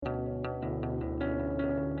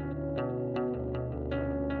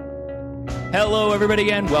Hello, everybody,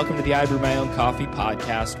 again. Welcome to the I Brew My Own Coffee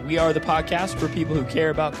podcast. We are the podcast for people who care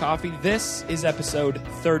about coffee. This is episode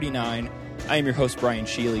 39. I am your host, Brian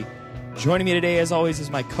Sheely. Joining me today, as always, is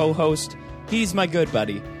my co-host. He's my good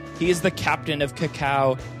buddy. He is the captain of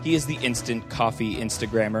cacao. He is the instant coffee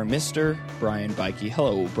Instagrammer, Mr. Brian Bikey.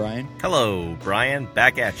 Hello, Brian. Hello, Brian.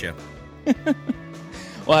 Back at you.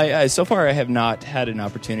 Well, so far I have not had an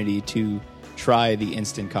opportunity to try the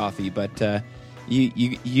instant coffee, but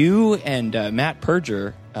you and Matt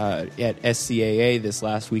Perger at SCAA this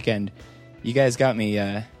last weekend, you guys got me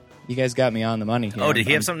on the money here. Oh, did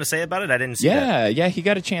he have something to say about it? I didn't see that. Yeah, he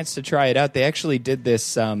got a chance to try it out. They actually did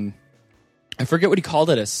this, I forget what he called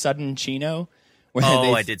it, a sudden chino.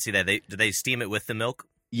 I did see that. Did they steam it with the milk?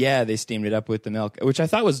 Yeah, they steamed it up with the milk, which I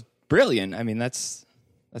thought was brilliant. I mean, that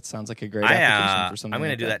sounds like a great application for something. I'm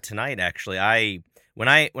going to do that tonight, actually. When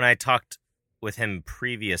I talked with him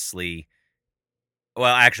previously,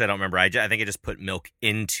 well, actually, I don't remember. I think I just put milk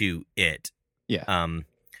into it. Yeah. And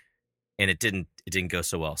it didn't go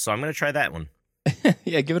so well. So I'm going to try that one.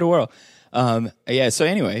 Yeah, give it a whirl. So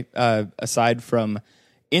anyway, aside from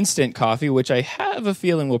instant coffee, which I have a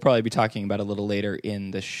feeling we'll probably be talking about a little later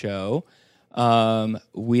in the show,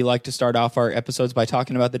 we like to start off our episodes by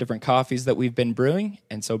talking about the different coffees that we've been brewing.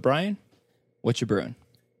 And so, Brian, what you brewing?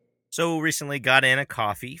 So recently got in a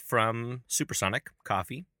coffee from Supersonic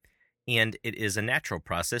Coffee, and it is a natural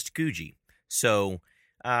processed Guji. So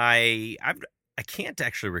I can't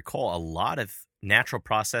actually recall a lot of natural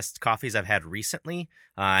processed coffees I've had recently.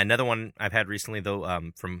 Another one I've had recently,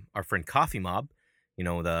 though, from our friend Coffee Mob,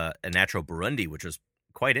 a natural Burundi, which was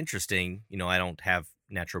quite interesting. I don't have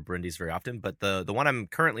natural Burundis very often, but the one I'm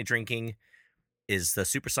currently drinking is the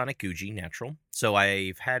Supersonic Guji natural. So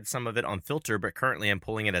I've had some of it on filter, but currently I'm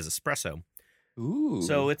pulling it as espresso. Ooh.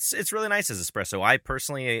 So it's really nice as espresso. I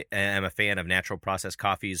personally am a fan of natural processed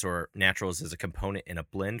coffees or naturals as a component in a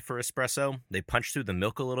blend for espresso. They punch through the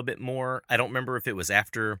milk a little bit more. I don't remember if it was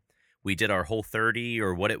after we did our Whole30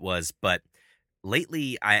 or what it was, but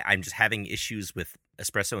lately I'm just having issues with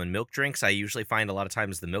espresso and milk drinks. I usually find a lot of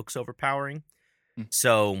times the milk's overpowering.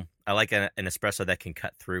 So I like an espresso that can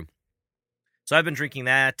cut through. So I've been drinking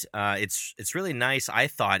that. It's really nice. I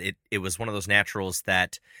thought it was one of those naturals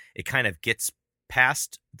that it kind of gets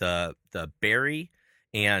past the berry,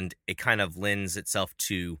 and it kind of lends itself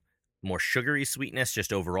to more sugary sweetness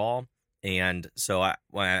just overall. And so I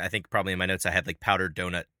think probably in my notes I had like powdered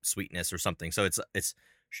donut sweetness or something. So it's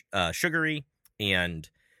sugary and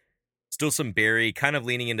still some berry, kind of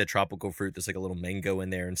leaning into tropical fruit. There's like a little mango in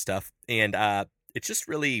there and stuff. And it's just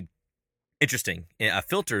really interesting. A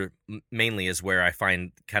filter mainly is where I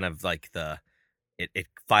find kind of like it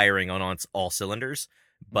firing on all cylinders.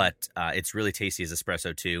 But it's really tasty as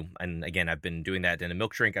espresso, too. And again, I've been doing that in a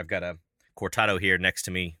milk drink. I've got a Cortado here next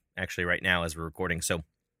to me, actually, right now as we're recording. So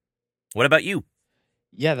what about you?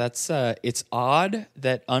 Yeah, that's it's odd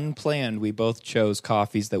that unplanned we both chose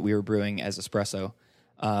coffees that we were brewing as espresso.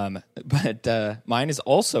 But mine is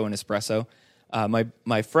also an espresso.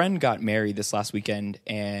 My friend got married this last weekend,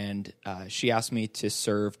 and she asked me to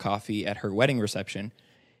serve coffee at her wedding reception.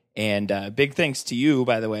 And big thanks to you,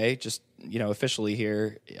 by the way, just officially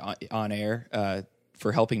here on air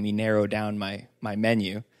for helping me narrow down my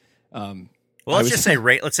menu. Well, let's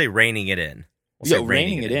say reining it in.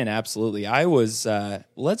 Reining it in, absolutely. I was,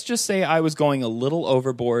 let's just say I was going a little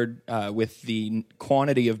overboard with the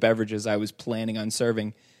quantity of beverages I was planning on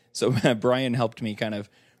serving. So Brian helped me kind of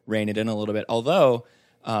rein it in a little bit. Although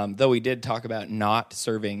we did talk about not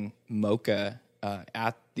serving mocha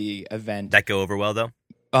at the event. That go over well, though?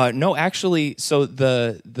 No, actually, so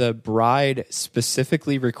the bride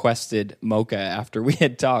specifically requested mocha after we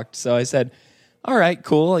had talked. So I said, "All right,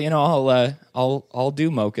 cool. I'll do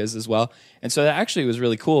mochas as well." And so that actually was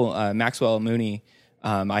really cool. Maxwell Mooney,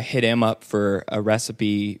 I hit him up for a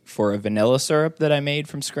recipe for a vanilla syrup that I made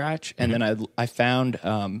from scratch, and then I found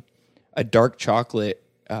a dark chocolate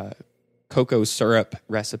cocoa syrup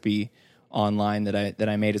recipe online that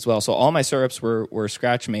I made as well. So all my syrups were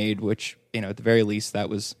scratch made, which at the very least that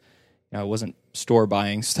was it wasn't store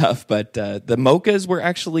buying stuff. But the mochas were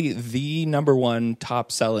actually the number one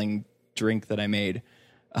top selling drink that I made.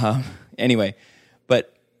 Anyway,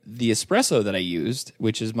 but the espresso that I used,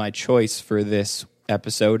 which is my choice for this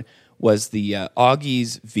episode, was the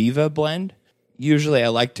Augie's Viva blend. Usually I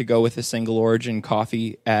like to go with a single origin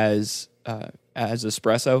coffee as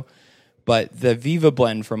espresso, but the Viva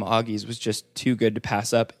blend from Augie's was just too good to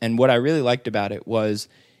pass up. And what I really liked about it was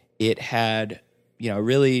it had,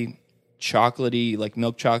 really chocolatey, like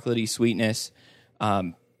milk chocolatey sweetness,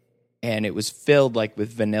 and it was filled like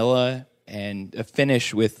with vanilla and a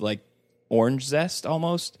finish with like orange zest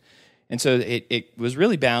almost. And so it was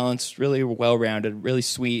really balanced, really well-rounded, really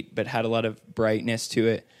sweet, but had a lot of brightness to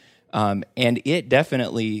it. And it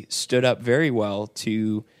definitely stood up very well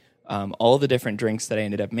to all the different drinks that I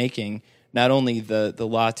ended up making. Not only the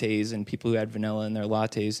lattes and people who had vanilla in their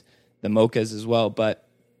lattes, the mochas as well, but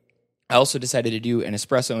I also decided to do an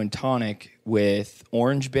espresso and tonic with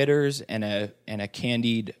orange bitters and a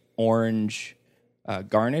candied orange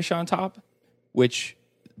garnish on top, which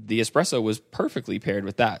the espresso was perfectly paired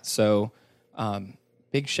with that. So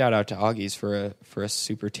big shout out to Augie's for a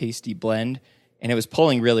super tasty blend. And it was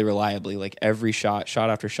pulling really reliably. Like every shot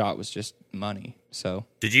after shot was just money. So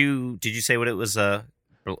did you say what it was a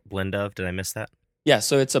blend of? Did I miss that? Yeah,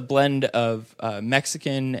 so it's a blend of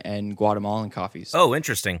Mexican and Guatemalan coffees. Oh,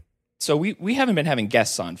 interesting. So we haven't been having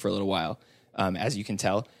guests on for a little while, as you can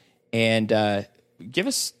tell. And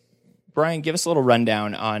Brian, give us a little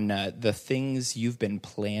rundown on the things you've been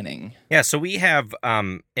planning. Yeah, so we have,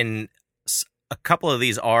 and a couple of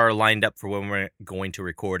these are lined up for when we're going to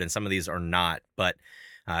record, and some of these are not. But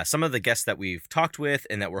some of the guests that we've talked with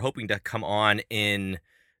and that we're hoping to come on in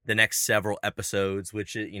the next several episodes,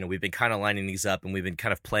 which, we've been kind of lining these up and we've been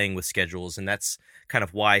kind of playing with schedules, and that's kind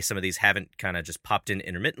of why some of these haven't kind of just popped in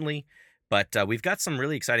intermittently. But we've got some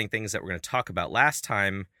really exciting things that we're going to talk about. Last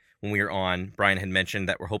time when we were on, Brian had mentioned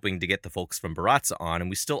that we're hoping to get the folks from Baratza on, and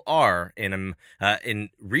we still are. And I'm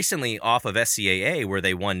recently off of SCAA, where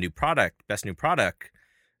they won best new product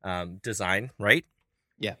design, right?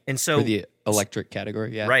 Yeah, and so for the electric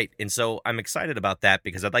category, yeah, right. And so I'm excited about that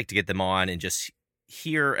because I'd like to get them on and just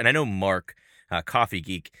hear. And I know Mark, Coffee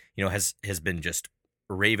Geek, has been just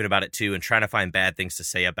raving about it too, and trying to find bad things to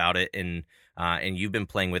say about it. And you've been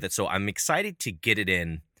playing with it, so I'm excited to get it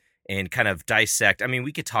in and kind of dissect. I mean,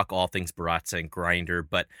 we could talk all things Baratza and Grinder,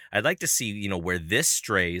 but I'd like to see, where this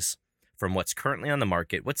strays from what's currently on the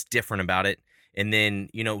market, what's different about it, and then,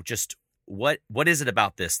 just what is it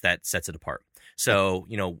about this that sets it apart. So,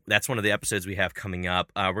 that's one of the episodes we have coming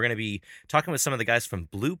up. We're going to be talking with some of the guys from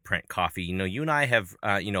Blueprint Coffee. You and I have,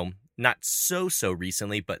 not so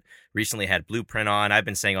recently, but recently had Blueprint on. I've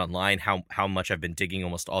been saying online how much I've been digging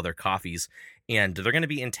almost all their coffees, and they're going to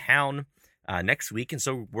be in town next week. And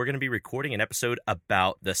so we're going to be recording an episode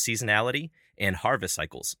about the seasonality and harvest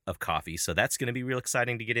cycles of coffee. So that's going to be real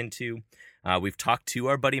exciting to get into. We've talked to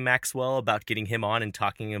our buddy Maxwell about getting him on and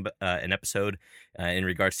talking about an episode in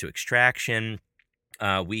regards to extraction.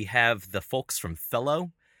 We have the folks from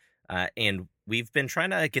Fellow, and we've been trying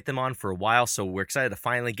to get them on for a while, so we're excited to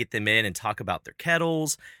finally get them in and talk about their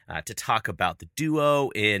kettles, to talk about the duo,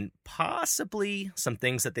 and possibly some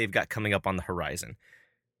things that they've got coming up on the horizon.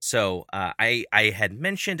 So I had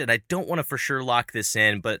mentioned, and I don't want to for sure lock this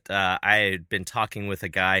in, but I had been talking with a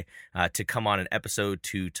guy to come on an episode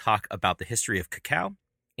to talk about the history of cacao,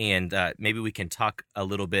 and maybe we can talk a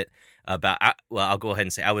little bit about. I'll go ahead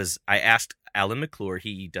and say I asked Alan McClure.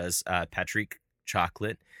 He does Patrick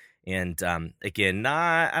chocolate, and again,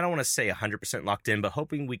 I don't want to say 100% locked in, but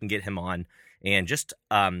hoping we can get him on and just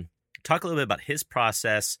talk a little bit about his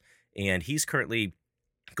process. And he's currently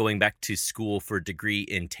going back to school for a degree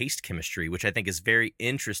in taste chemistry, which I think is very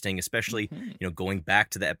interesting, especially, going back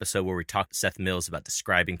to the episode where we talked to Seth Mills about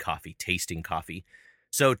describing coffee, tasting coffee.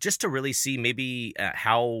 So just to really see maybe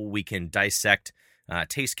how we can dissect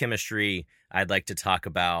taste chemistry, I'd like to talk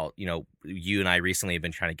about, you and I recently have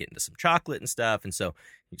been trying to get into some chocolate and stuff. And so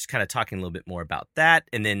just kind of talking a little bit more about that.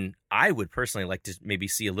 And then I would personally like to maybe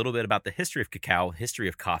see a little bit about the history of cacao, history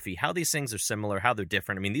of coffee, how these things are similar, how they're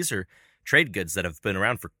different. I mean, these are trade goods that have been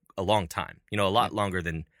around for a long time, a lot longer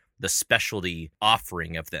than the specialty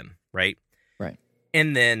offering of them, right? Right.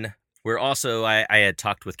 And then we're also, I had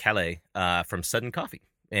talked with Calais from Sudden Coffee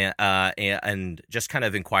and just kind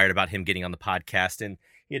of inquired about him getting on the podcast. And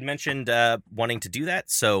he had mentioned wanting to do that.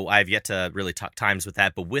 So I've yet to really talk times with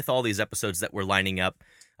that. But with all these episodes that we're lining up,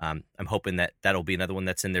 I'm hoping that that'll be another one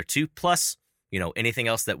that's in there too. Plus, anything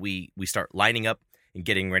else that we start lining up and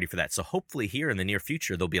getting ready for that. So hopefully here in the near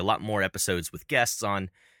future, there'll be a lot more episodes with guests on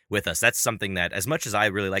with us. That's something that, as much as I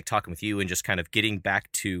really like talking with you and just kind of getting back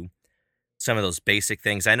to some of those basic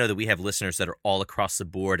things, I know that we have listeners that are all across the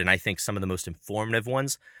board. And I think some of the most informative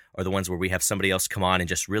ones are the ones where we have somebody else come on and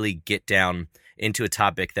just really get down into a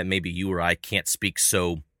topic that maybe you or I can't speak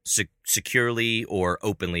so securely or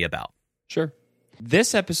openly about. Sure.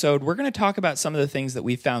 This episode, we're going to talk about some of the things that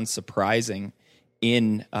we found surprising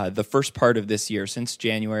in the first part of this year. Since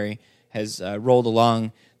January has rolled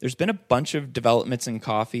along, there's been a bunch of developments in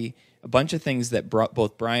coffee, a bunch of things that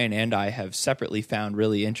both Brian and I have separately found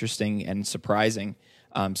really interesting and surprising.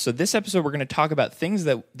 So this episode, we're going to talk about things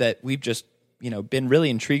that we've just been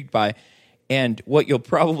really intrigued by. And what you'll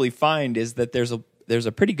probably find is that there's there's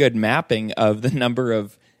a pretty good mapping of the number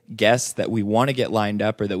of guests that we want to get lined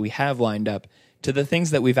up or that we have lined up to the things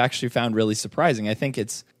that we've actually found really surprising. I think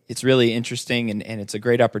it's really interesting, and it's a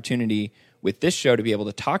great opportunity with this show to be able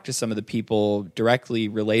to talk to some of the people directly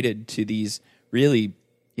related to these really,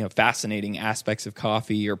 fascinating aspects of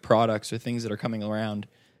coffee or products or things that are coming around.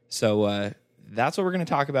 So that's what we're going to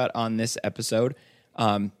talk about on this episode.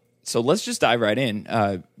 So let's just dive right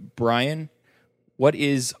in. Brian, what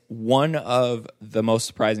is one of the most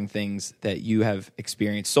surprising things that you have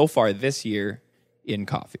experienced so far this year in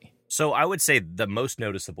coffee? So I would say the most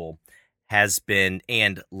noticeable has been,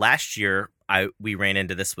 and last year we ran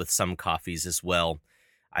into this with some coffees as well.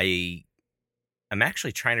 I'm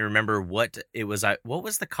actually trying to remember what it was. What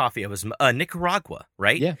was the coffee? It was Nicaragua,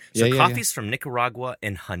 right? Yeah. So coffees from Nicaragua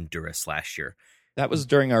and Honduras last year. That was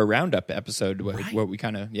during our roundup episode, Right. what we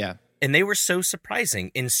kind of, And they were so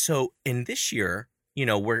surprising. And so in this year,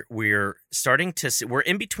 we're starting to see, we're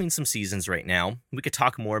in between some seasons right now. We could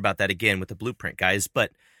talk more about that again with the Blueprint guys.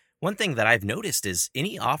 But one thing that I've noticed is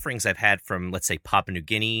any offerings I've had from, let's say, Papua New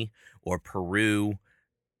Guinea or Peru,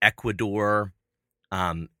 Ecuador,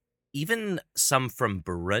 even some from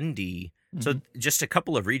Burundi. Mm-hmm. So just a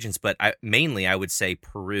couple of regions, but mainly I would say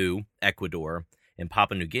Peru, Ecuador, and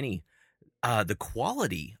Papua New Guinea. The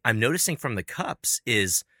quality I'm noticing from the cups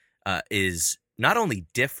is not only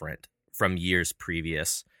different from years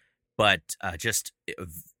previous, but just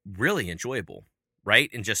really enjoyable, right?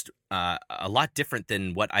 And just a lot different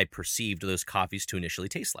than what I perceived those coffees to initially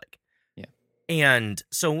taste like. Yeah. And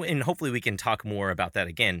hopefully we can talk more about that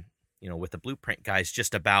again, with the Blueprint guys,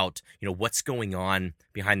 just about, what's going on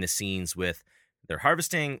behind the scenes with their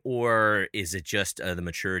harvesting, or is it just the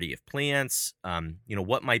maturity of plants?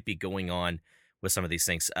 What might be going on with some of these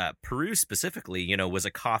things? Peru specifically, was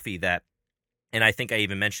a coffee that, and I think I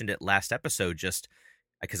even mentioned it last episode, just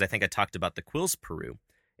because I think I talked about the Quills Peru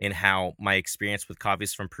and how my experience with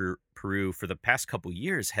coffees from Peru for the past couple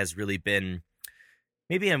years has really been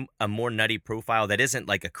maybe a more nutty profile that isn't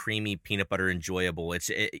like a creamy peanut butter enjoyable. It's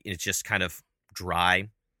just kind of dry,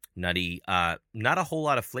 nutty, not a whole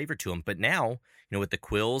lot of flavor to them. But now, with the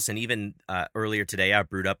Quills, and even earlier today, I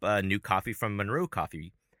brewed up a new coffee from Monroe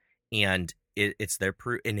Coffee, and it's their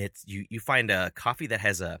Peru, and it's you find a coffee that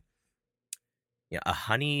has a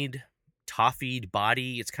honeyed, toffeed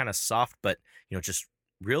body. It's kind of soft, but just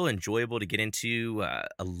real enjoyable to get into,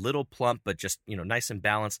 a little plump, but just, nice and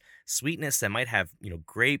balanced. Sweetness that might have,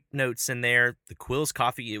 grape notes in there. The Quills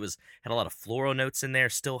coffee, had a lot of floral notes in there,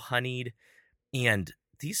 still honeyed. And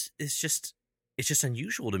it's just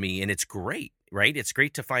unusual to me, and it's great, right? It's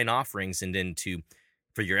great to find offerings and then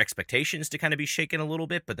for your expectations to kind of be shaken a little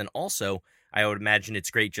bit. But then also, I would imagine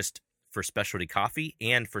it's great just for specialty coffee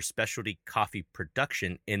and for specialty coffee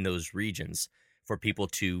production in those regions for people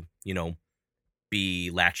to,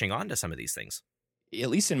 be latching on to some of these things. At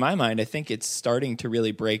least in my mind, I think it's starting to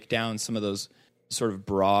really break down some of those sort of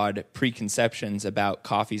broad preconceptions about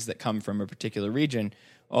coffees that come from a particular region.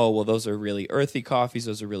 Oh, well, those are really earthy coffees.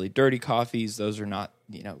 Those are really dirty coffees. Those are not,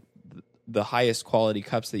 the highest quality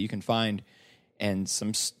cups that you can find. And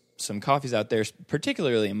some coffees out there,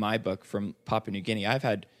 particularly in my book from Papua New Guinea, I've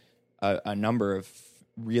had a number of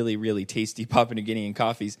really, really tasty Papua New Guinean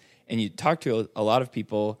coffees. And you talk to a lot of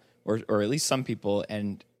people, or at least some people,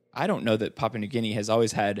 and I don't know that Papua New Guinea has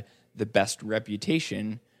always had the best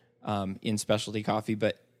reputation in specialty coffee,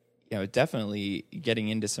 but definitely getting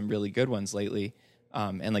into some really good ones lately.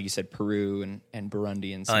 And like you said, Peru and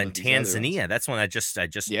Burundi and some of these Tanzania. That's one I just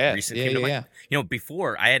recently came to mind. Yeah.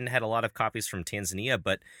 Before I hadn't had a lot of coffees from Tanzania,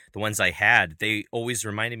 but the ones I had, they always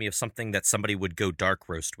reminded me of something that somebody would go dark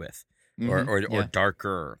roast with, or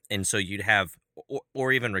darker. And so you'd have,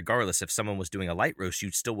 or even regardless, if someone was doing a light roast, you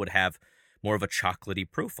still would have more of a chocolatey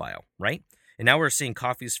profile, right? And now we're seeing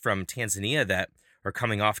coffees from Tanzania that are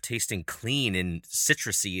coming off tasting clean and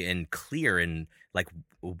citrusy and clear and like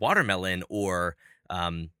watermelon or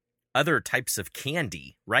other types of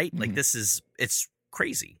candy, right? Mm-hmm. Like it's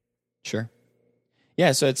crazy. Sure.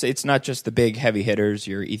 Yeah, so it's not just the big heavy hitters,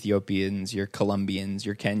 your Ethiopians, your Colombians,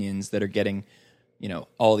 your Kenyans that are getting,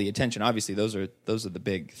 all the attention. Obviously, those are the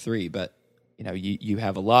big three, but you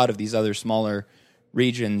have a lot of these other smaller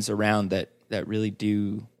regions around that really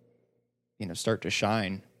do, start to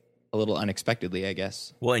shine a little unexpectedly, I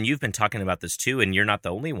guess. Well, and you've been talking about this too, and you're not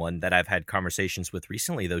the only one that I've had conversations with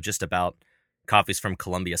recently, though, just about coffees from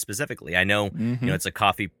Colombia specifically. I know, it's a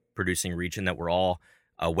coffee producing region that we're all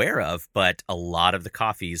aware of, but a lot of the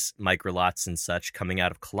coffees, microlots and such, coming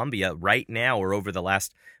out of Colombia right now or over the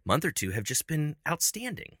last month or two have just been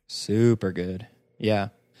outstanding. Super good. Yeah.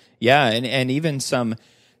 Yeah, and even some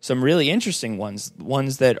some really interesting ones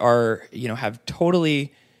that are, have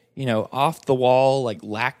totally, off the wall, like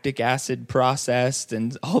lactic acid processed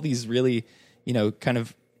and all these really, kind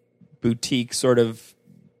of boutique sort of,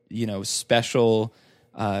 special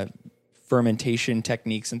fermentation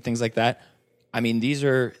techniques and things like that. I mean, these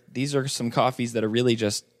are some coffees that are really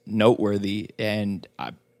just noteworthy, and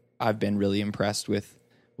I've been really impressed with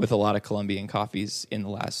a lot of Colombian coffees in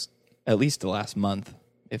at least the last month,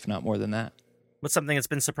 if not more than that. What's something that's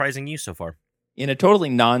been surprising you so far? In a totally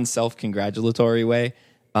non-self-congratulatory way,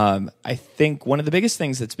 I think one of the biggest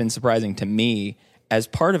things that's been surprising to me as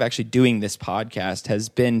part of actually doing this podcast has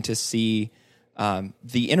been to see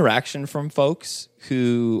the interaction from folks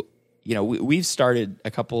who, we've started a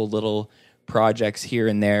couple of little projects here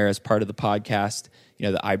and there as part of the podcast.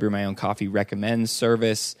 The I Brew My Own Coffee Recommends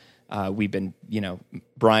service. We've been,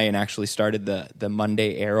 Brian actually started the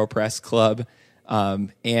Monday AeroPress Club.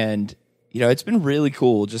 And, it's been really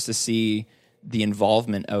cool just to see the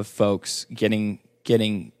involvement of folks getting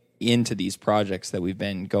into these projects that we've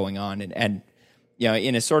been going on. And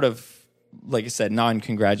in a sort of, like I said,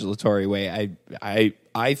 non-congratulatory way,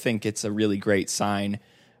 I think it's a really great sign,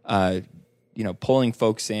 pulling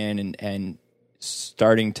folks in and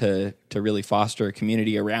starting to really foster a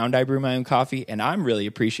community around I Brew My Own Coffee, and I'm really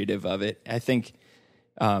appreciative of it. I think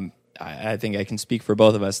I can speak for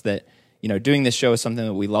both of us that doing this show is something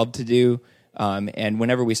that we love to do, and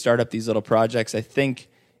whenever we start up these little projects, I think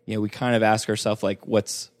we kind of ask ourselves, like,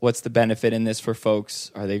 what's the benefit in this for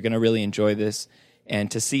folks? Are they going to really enjoy this? And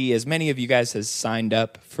to see as many of you guys has signed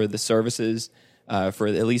up for the services, for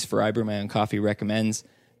at least for I Brew My Own Coffee Recommends,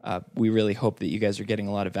 we really hope that you guys are getting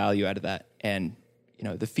a lot of value out of that. And,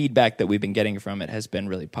 the feedback that we've been getting from it has been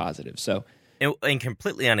really positive. So, and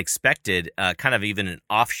completely unexpected, kind of even an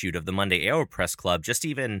offshoot of the Monday AeroPress Club, just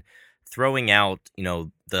even throwing out,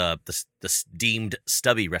 the steamed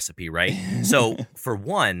stubby recipe, right? So for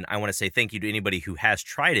one, I want to say thank you to anybody who has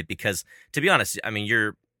tried it, because to be honest, I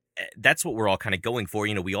mean, that's what we're all kind of going for.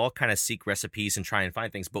 We all kind of seek recipes and try and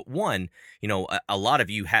find things. But one, a lot of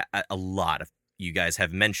you you guys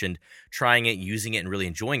have mentioned trying it, using it, and really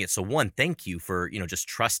enjoying it. So one, thank you for, just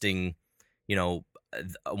trusting,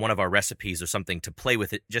 one of our recipes or something to play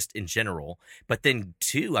with it just in general. But then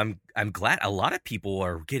two, I'm glad a lot of people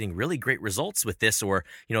are getting really great results with this, or,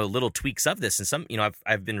 little tweaks of this. And some,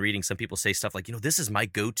 I've been reading some people say stuff like, this is my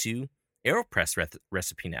go-to AeroPress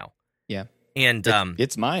recipe now. Yeah. And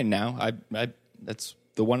it's mine now. I that's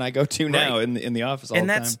the one I go to now in the office all the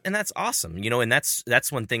time. And that's awesome. And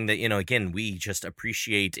that's one thing that, again, we just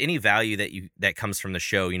appreciate any value that comes from the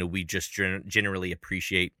show. We just generally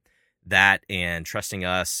appreciate that, and trusting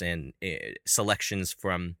us, and selections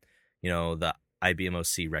from, the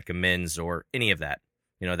IBMOC Recommends or any of that,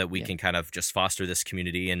 that we can kind of just foster this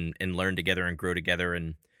community and learn together and grow together,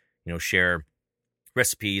 and, share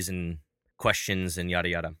recipes and questions and yada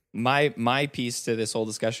yada. My piece to this whole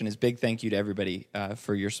discussion is big thank you to everybody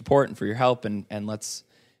for your support and for your help, and let's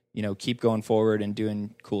keep going forward and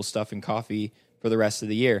doing cool stuff in coffee for the rest of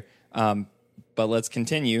the year. But let's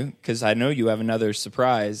continue, because I know you have another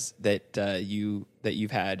surprise that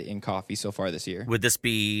you've had in coffee so far this year. Would this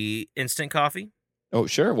be instant coffee? Oh,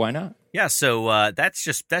 sure, why not? Yeah, so that's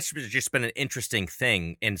just been an interesting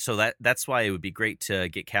thing, and so that's why it would be great to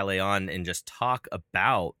get Calais on and just talk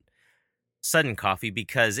about sudden coffee,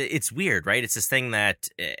 because it's weird, right? It's this thing that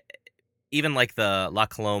even like the La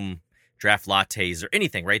Colombe draft lattes or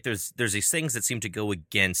anything, right? There's these things that seem to go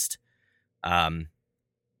against.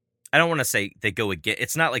 I don't want to say they go against.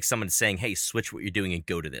 It's not like someone saying, "Hey, switch what you're doing and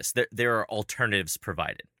go to this." There are alternatives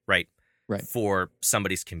provided, right? Right. For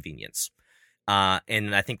somebody's convenience,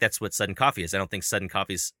 and I think that's what sudden coffee is. I don't think sudden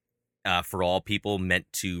coffee is for all people meant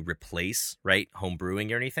to replace, right, home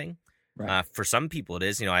brewing or anything. Right. For some people it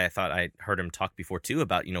is. I thought I heard him talk before too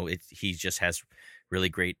about, he just has really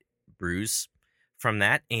great brews from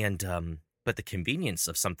that. And but the convenience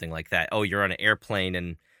of something like that. Oh, you're on an airplane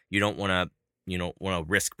and you don't want to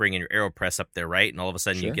risk bringing your AeroPress up there, right? And all of a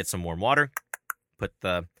sudden you get some warm water, put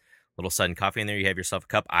the little sudden coffee in there, you have yourself a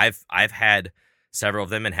cup. I've had several of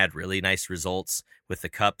them and had really nice results with the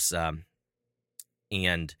cups.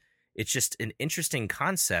 And it's just an interesting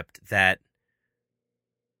concept that,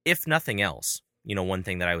 if nothing else, one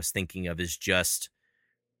thing that I was thinking of is just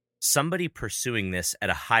somebody pursuing this at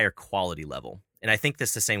a higher quality level. And I think this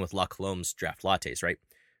is the same with La Colombe's draft lattes, right?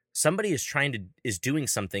 Somebody is doing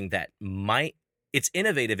something that it's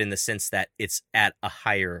innovative in the sense that it's at a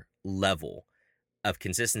higher level of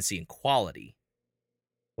consistency and quality.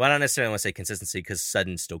 Well, I don't necessarily want to say consistency, because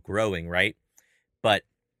Sudden's still growing, right? But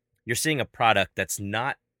you're seeing a product that's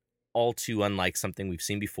not all too unlike something we've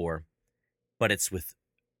seen before, but it's with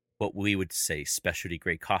what we would say specialty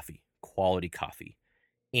grade coffee, quality coffee.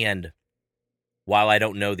 And while I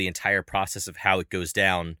don't know the entire process of how it goes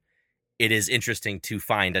down, it is interesting to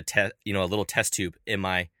find a little test tube in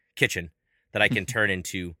my kitchen that I can turn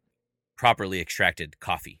into properly extracted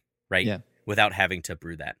coffee, right? Yeah. Without having to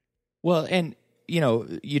brew that. Well, and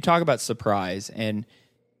you talk about surprise, and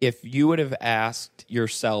if you would have asked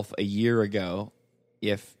yourself a year ago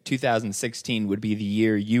if 2016 would be the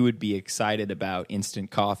year you would be excited about instant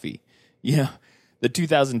coffee, the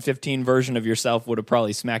 2015 version of yourself would have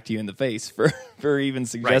probably smacked you in the face for even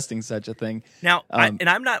suggesting such a thing. Now,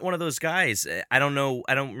 I'm not one of those guys. I don't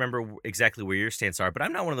remember exactly where your stance are, but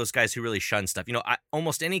I'm not one of those guys who really shun stuff.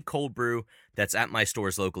 Almost any cold brew that's at my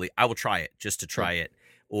stores locally, I will try it just to try it,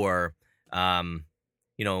 or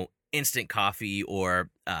instant coffee or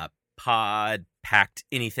pod packed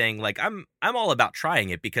anything. Like I'm all about trying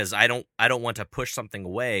it because I don't want to push something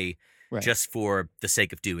away just for the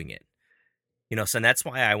sake of doing it. So that's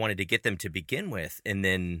why I wanted to get them to begin with, and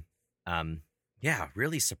then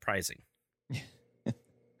really surprising.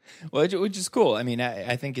 Well, which is cool. I mean,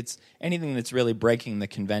 I think it's anything that's really breaking the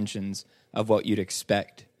conventions of what you'd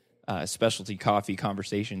expect specialty coffee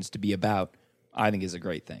conversations to be about, I think is a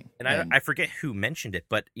great thing. And I forget who mentioned it,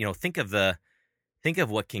 but think of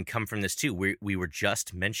what can come from this too. We were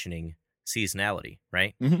just mentioning seasonality,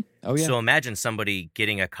 right? Mm-hmm. Oh yeah. So imagine somebody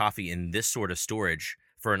getting a coffee in this sort of storage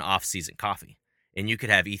for an off-season coffee, and you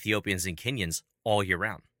could have Ethiopians and Kenyans all year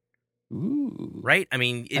round. Ooh. Right? I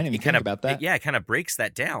mean, I didn't even think about that. It kind of breaks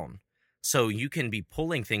that down. So you can be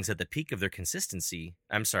pulling things at the peak of their consistency.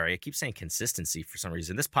 I'm sorry, I keep saying consistency for some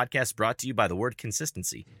reason. This podcast is brought to you by the word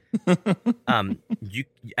consistency.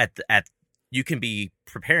 You can be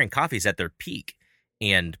preparing coffees at their peak,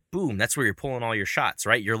 and boom, that's where you're pulling all your shots,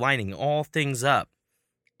 right? You're lining all things up,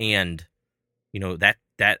 and that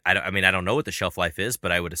I don't know what the shelf life is,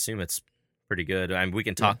 but I would assume it's pretty good. I mean, we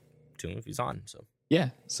can talk to him if he's on. So yeah,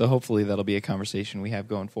 so hopefully that'll be a conversation we have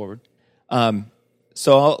going forward.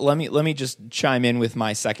 So let me just chime in with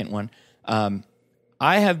my second one.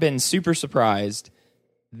 I have been super surprised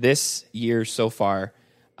this year so far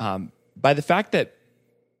by the fact that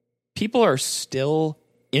people are still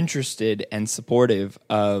interested and supportive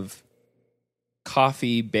of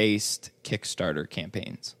coffee-based Kickstarter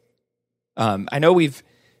campaigns. I know we've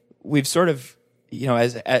sort of,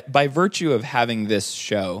 by virtue of having this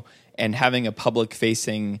show and having a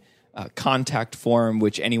public-facing contact forum,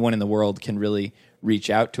 which anyone in the world can really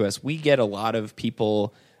reach out to us, we get a lot of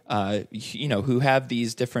people, who have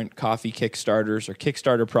these different coffee Kickstarters or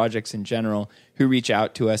Kickstarter projects in general, who reach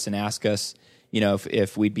out to us and ask us,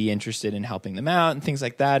 if we'd be interested in helping them out and things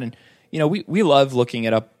like that. And we love looking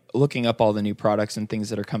up all the new products and things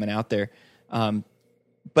that are coming out there.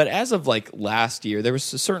 But as of like last year, there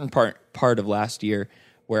was a certain part of last year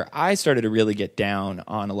where I started to really get down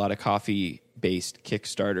on a lot of coffee-based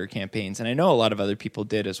Kickstarter campaigns, and I know a lot of other people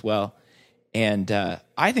did as well. And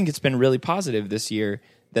I think it's been really positive this year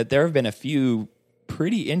that there have been a few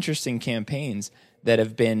pretty interesting campaigns that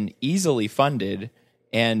have been easily funded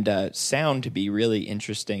and sound to be really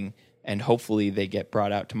interesting, and hopefully they get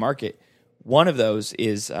brought out to market. One of those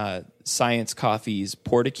is Science Coffee's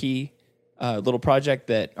Portakey little project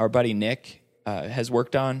that our buddy Nick has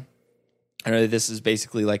worked on. I know this is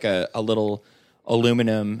basically like a little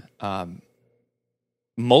aluminum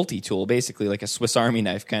multi-tool, basically like a Swiss Army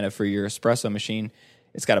knife kind of for your espresso machine.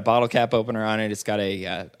 It's got a bottle cap opener on it. It's got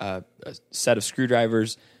a set of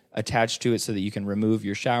screwdrivers attached to it so that you can remove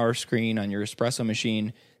your shower screen on your espresso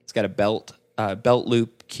machine. It's got a belt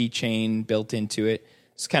loop keychain built into it.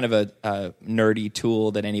 It's kind of a nerdy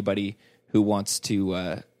tool that anybody who wants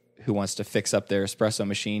to fix up their espresso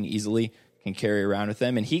machine easily can carry around with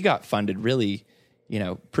them. And he got funded really,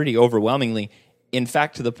 pretty overwhelmingly. In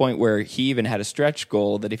fact, to the point where he even had a stretch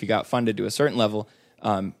goal that if he got funded to a certain level,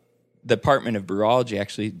 the Department of Brewology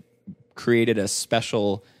actually created a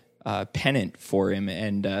special pennant for him.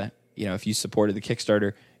 And, if you supported the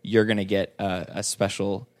Kickstarter, you're going to get a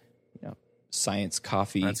special, Science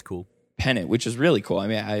Coffee That's cool. pennant, which is really cool. I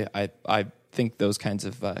mean, I think those kinds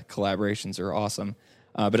of collaborations are awesome.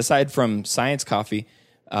 But aside from Science Coffee,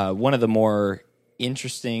 one of the more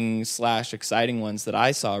interesting / exciting ones that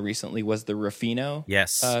I saw recently was the Ruffino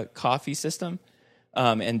coffee system.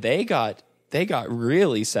 And they got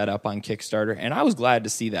really set up on Kickstarter, and I was glad to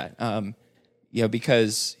see that.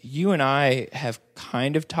 Because you and I have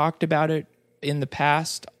kind of talked about it in the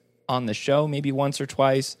past on the show, maybe once or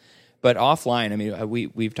twice, but offline, I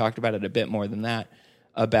mean, we've talked about it a bit more than that,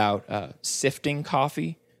 about sifting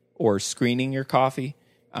coffee or screening your coffee.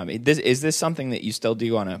 Is this something that you still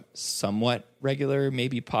do on a somewhat regular,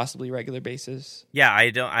 maybe possibly regular basis? Yeah, I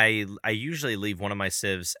don't. I usually leave one of my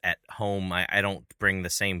sieves at home. I don't bring the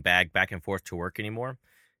same bag back and forth to work anymore.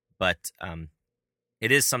 But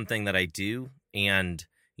it is something that I do, and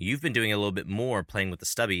you've been doing a little bit more playing with the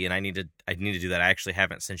stubby, and I need to do that. I actually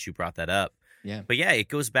haven't since you brought that up. Yeah. But yeah, it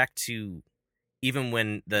goes back to even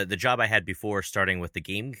when the job I had before starting with the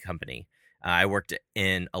game company. I worked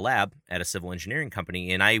in a lab at a civil engineering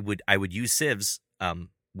company, and I would use sieves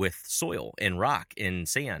with soil and rock and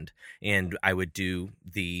sand, and I would do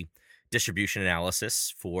the distribution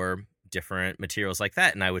analysis for different materials like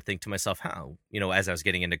that. And I would think to myself, how, as I was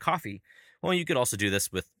getting into coffee, well, you could also do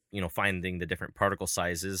this with, finding the different particle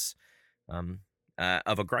sizes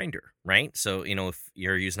of a grinder, right? So, if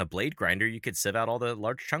you're using a blade grinder, you could sieve out all the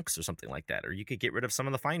large chunks or something like that, or you could get rid of some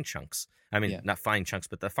of the fine chunks. I mean, not fine chunks,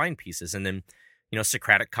 but the fine pieces. And then,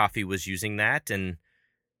 Socratic Coffee was using that. And,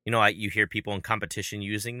 you hear people in competition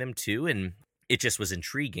using them too. And it just was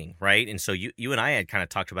intriguing, right? And so you and I had kind of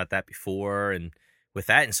talked about that before and with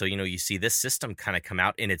that. And so, you see this system kind of come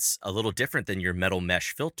out, and it's a little different than your metal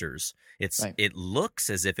mesh filters. It looks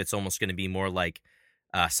as if it's almost going to be more like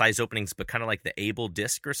size openings, but kind of like the Able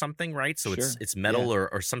disc or something, right? So it's metal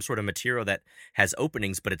or some sort of material that has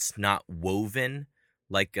openings, but it's not woven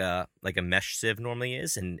like a mesh sieve normally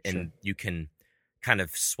is, and you can kind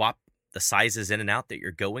of swap the sizes in and out that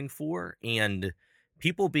you're going for, and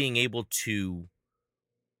people being able to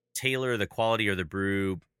tailor the quality or the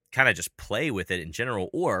brew, kind of just play with it in general.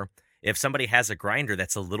 Or if somebody has a grinder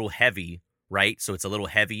that's a little heavy, right? So it's a little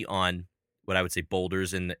heavy on what I would say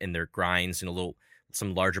boulders in their grinds,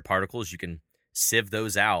 some larger particles, you can sieve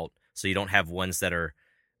those out so you don't have ones that are,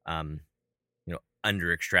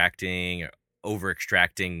 under extracting or over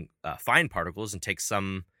extracting fine particles, and take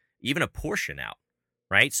even a portion out,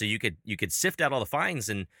 right? So you could sift out all the fines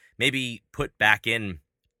and maybe put back in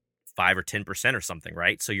 5 or 10% or something,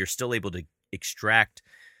 right? So you're still able to extract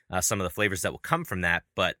some of the flavors that will come from that,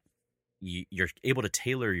 but you're able to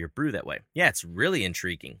tailor your brew that way. Yeah, it's really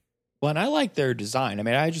intriguing. Well, and I like their design. I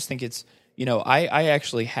mean, I just think it's,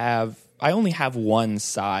 I only have one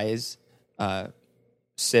size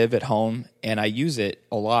sieve at home, and I use it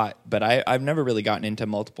a lot, but I've never really gotten into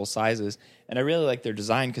multiple sizes. And I really like their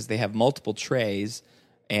design because they have multiple trays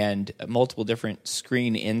and multiple different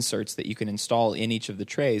screen inserts that you can install in each of the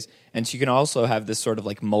trays. And so you can also have this sort of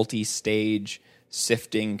like multi-stage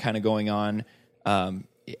sifting kind of going on,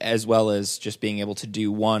 as well as just being able to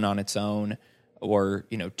do one on its own or,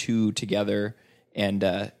 two together. And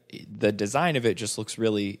the design of it just looks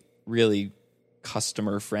really, really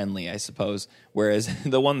customer friendly, I suppose. Whereas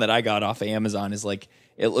the one that I got off of Amazon is like,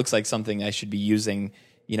 it looks like something I should be using,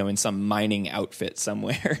 in some mining outfit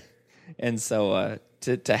somewhere. And so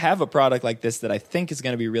to have a product like this that I think is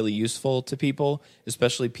going to be really useful to people,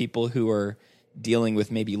 especially people who are dealing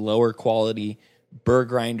with maybe lower quality burr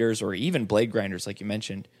grinders or even blade grinders, like you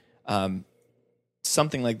mentioned,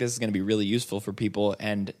 something like this is going to be really useful for people.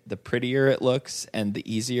 And the prettier it looks and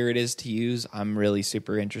the easier it is to use, I'm really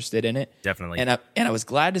super interested in it. Definitely. And I was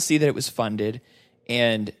glad to see that it was funded.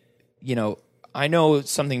 And, I know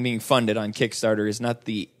something being funded on Kickstarter is not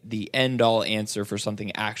the end-all answer for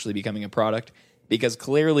something actually becoming a product, because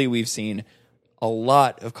clearly we've seen a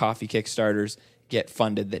lot of coffee Kickstarters get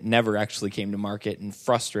funded that never actually came to market and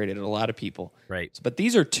frustrated a lot of people. Right. But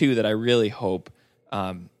these are two that I really hope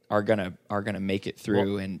are gonna make it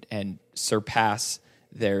through and surpass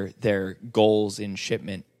their goals in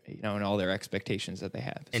shipment, and all their expectations that they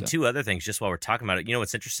have. And two other things, just while we're talking about it,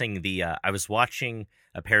 what's interesting? I was watching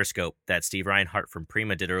a Periscope that Steve Reinhart from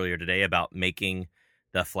Prima did earlier today about making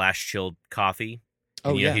the flash chilled coffee.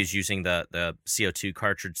 And, he's using the CO2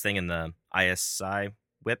 cartridge thing in the ISI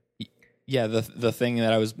whip. Yeah, the thing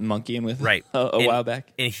that I was monkeying with right. a while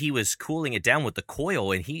back. And he was cooling it down with the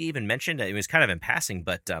coil, and he even mentioned it was kind of in passing,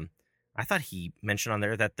 but I thought he mentioned on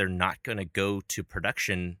there that they're not going to go to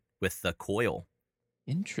production with the coil.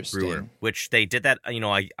 Interesting. Brewer, which they did that, I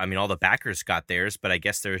mean, all the backers got theirs, but I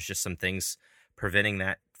guess there's just some things preventing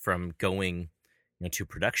that from going to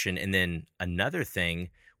production. And then another thing,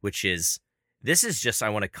 which is, this is just, I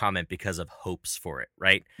want to comment because of hopes for it,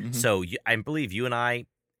 right? Mm-hmm. So I believe you and I,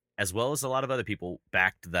 as well as a lot of other people,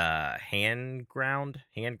 backed the hand grind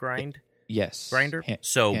yes grinder.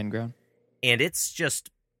 Hand ground. And it's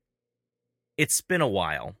been a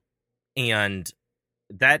while, and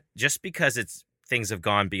that just because things have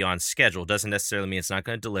gone beyond schedule doesn't necessarily mean it's not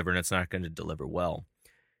going to deliver, and it's not going to deliver well.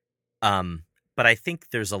 But I think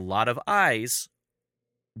there's a lot of eyes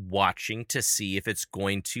watching to see if it's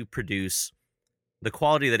going to produce the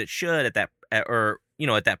quality that it should at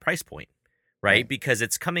that price point, right? Because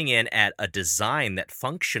it's coming in at a design that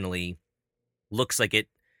functionally looks like it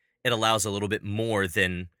allows a little bit more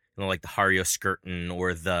than like the Hario Skirton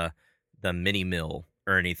or the Mini Mill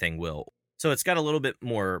or anything will. So it's got a little bit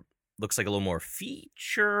more, looks like a little more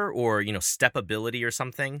feature or stepability or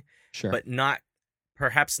something, Sure. but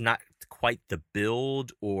perhaps not quite the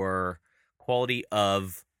build or quality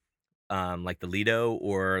of like the Lido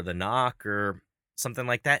or the Nock or something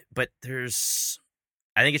like that. But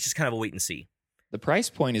I think it's just kind of a wait and see. The price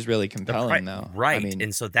point is really compelling, though. Right. I mean,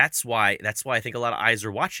 and so that's why I think a lot of eyes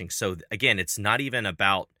are watching. So again, it's not even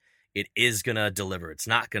about it is going to deliver. It's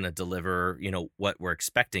not going to deliver, what we're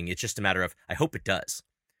expecting. It's just a matter of I hope it does.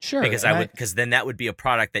 sure. Because then that would be a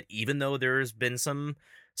product that even though there's been some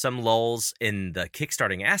lulls in the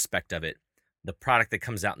kickstarting aspect of it, the product that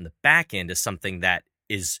comes out in the back end is something that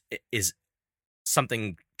is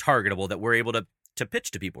something targetable that we're able to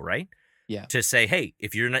pitch to people, right? Yeah. To say, hey,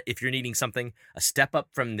 if you're needing something, a step up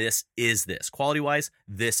from this is this. Quality wise,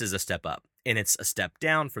 this is a step up, and it's a step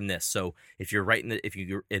down from this. So if you're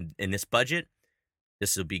in this budget,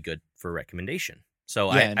 this will be good for recommendation. So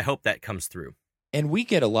I hope that comes through. And we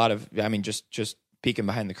get a lot of, I mean, just peeking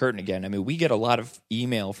behind the curtain again. I mean, we get a lot of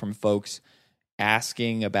email from folks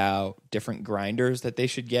asking about different grinders that they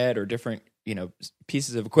should get or different,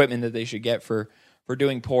 pieces of equipment that they should get for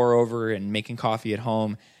doing pour over and making coffee at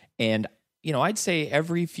home. And, I'd say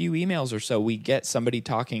every few emails or so we get somebody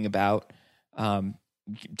talking about the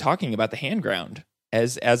hand ground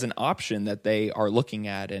as an option that they are looking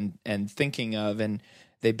at and thinking of, and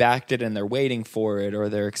they backed it and they're waiting for it, or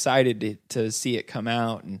they're excited to see it come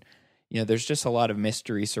out. And, there's just a lot of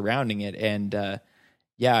mystery surrounding it. And,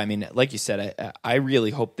 I mean, like you said, I really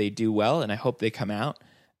hope they do well and I hope they come out.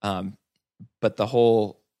 But the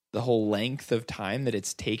whole length of time that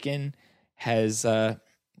it's taken has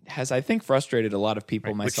I think frustrated a lot of people,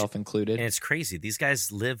 right, myself included. And it's crazy. These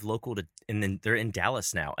guys live local to, and then they're in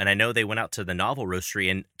Dallas now. And I know they went out to the Novel Roastery.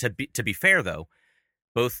 And to be fair though,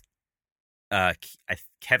 both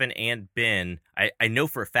Kevin and Ben, I know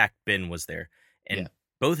for a fact Ben was there, and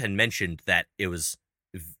both had mentioned that it was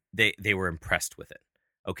they were impressed with it.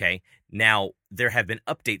 Okay, now there have been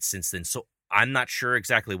updates since then, so I'm not sure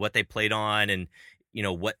exactly what they played on and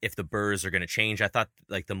what if the burrs are going to change. I thought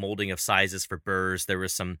like the molding of sizes for burrs, there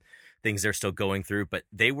was some things they're still going through, but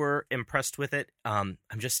they were impressed with it. I'm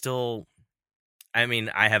just still, I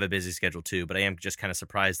mean, I have a busy schedule too, but I am just kind of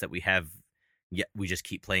surprised that we just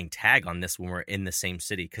keep playing tag on this when we're in the same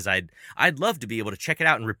city. Cause I'd love to be able to check it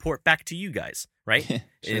out and report back to you guys. Right.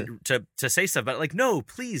 Sure. to say stuff, but like, no,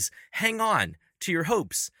 please hang on to your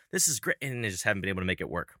hopes. This is great. And they just haven't been able to make it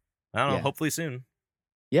work. I don't know. Hopefully soon.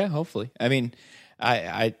 Yeah, hopefully. I mean,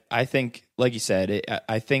 I think, like you said,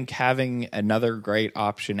 I think having another great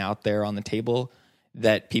option out there on the table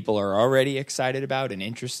that people are already excited about and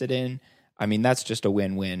interested in, I mean, that's just a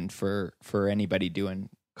win-win for anybody doing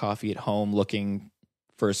coffee at home looking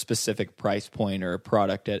for a specific price point or a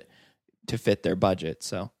product to fit their budget.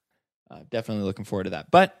 So definitely looking forward to that.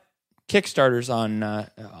 But Kickstarters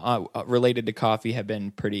on related to coffee have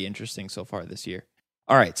been pretty interesting so far this year.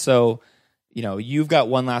 All right, so you've got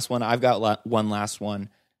one last one. I've got one last one.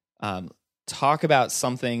 Talk about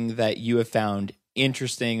something that you have found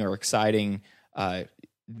interesting or exciting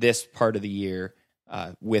this part of the year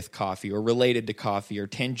with coffee or related to coffee or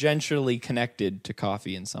tangentially connected to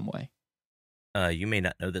coffee in some way. You may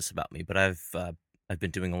not know this about me, but I've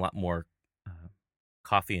been doing a lot more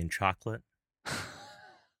coffee and chocolate.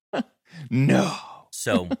 No.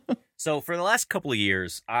 So for the last couple of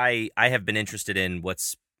years, I have been interested in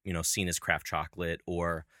what's seen as craft chocolate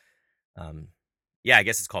or, I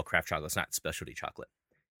guess it's called craft chocolate. It's not specialty chocolate.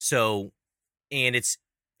 So, and it's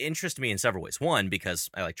interested me in several ways. One, because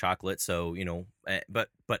I like chocolate. So, but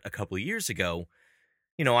a couple of years ago,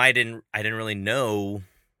 I didn't really know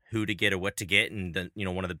who to get or what to get. And then,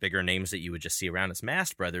 one of the bigger names that you would just see around is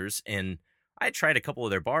Mast Brothers. And I tried a couple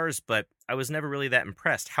of their bars, but I was never really that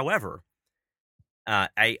impressed. However,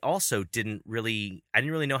 I also didn't really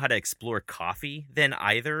know how to explore coffee then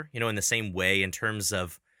either, in the same way in terms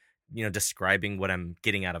of, describing what I'm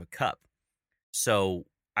getting out of a cup. So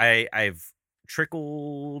I've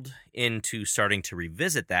trickled into starting to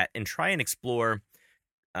revisit that and try and explore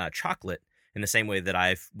chocolate in the same way that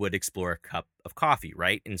I would explore a cup of coffee,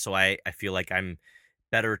 right? And so I feel like I'm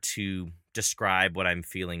better to describe what I'm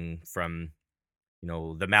feeling from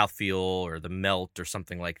the mouthfeel or the melt or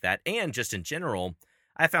something like that. And just in general,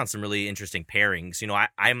 I found some really interesting pairings.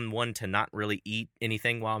 I'm one to not really eat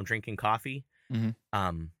anything while I'm drinking coffee.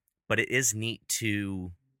 Mm-hmm. But it is neat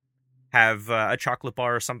to have a chocolate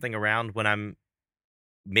bar or something around when I'm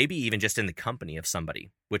maybe even just in the company of somebody,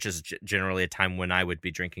 which is generally a time when I would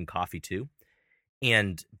be drinking coffee too.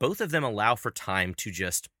 And both of them allow for time to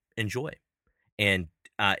just enjoy and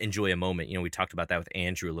enjoy a moment. We talked about that with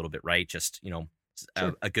Andrew a little bit, right? Just,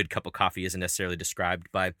 Sure. a good cup of coffee isn't necessarily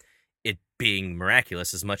described by it being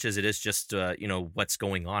miraculous as much as it is just, what's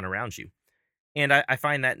going on around you. And I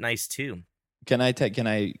find that nice too. Can I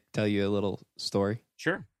tell you a little story?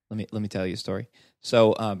 Sure. Let me tell you a story.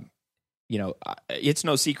 So, it's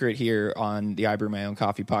no secret here on the I Brew My Own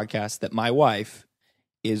Coffee podcast that my wife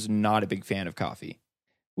is not a big fan of coffee,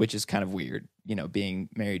 which is kind of weird. Being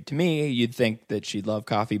married to me, you'd think that she'd love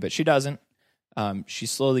coffee, but she doesn't.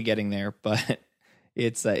 She's slowly getting there, but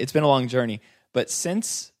it's been a long journey. But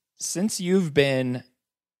since you've been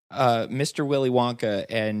Mr. Willy Wonka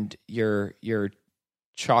and your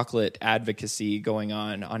chocolate advocacy going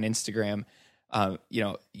on Instagram,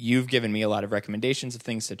 you've given me a lot of recommendations of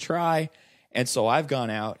things to try. And so I've gone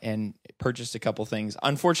out and purchased a couple things.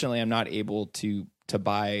 Unfortunately, I'm not able to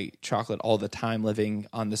buy chocolate all the time living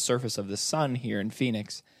on the surface of the sun here in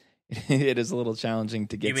Phoenix. It is a little challenging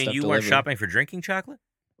to get You mean stuff you delivered. weren't shopping for drinking chocolate?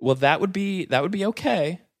 Well, that would be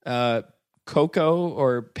okay. Cocoa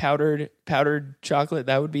or powdered chocolate,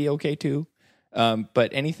 that would be okay too. But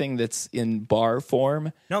anything that's in bar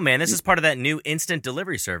form. No, man, this is part of that new instant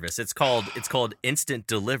delivery service. It's called Instant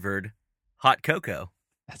Delivered Hot Cocoa.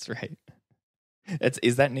 That's right.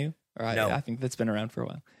 Is that new? Or No. I think that's been around for a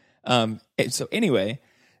while. So anyway,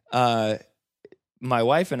 my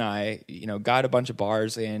wife and I, got a bunch of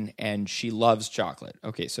bars in, and she loves chocolate.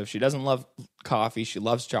 Okay, so if she doesn't love coffee, she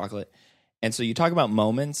loves chocolate. And so you talk about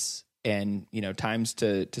moments and, times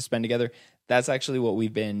to spend together. That's actually what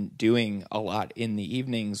we've been doing a lot in the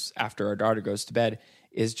evenings after our daughter goes to bed,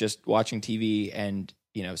 is just watching TV and,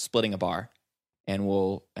 splitting a bar, and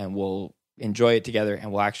we'll enjoy it together,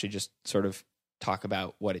 and we'll actually just sort of talk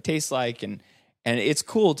about what it tastes like. And it's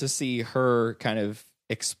cool to see her kind of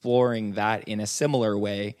exploring that in a similar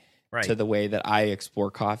way Right. to the way that I explore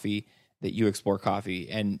coffee, that you explore coffee.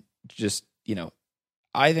 And just,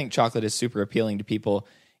 I think chocolate is super appealing to people.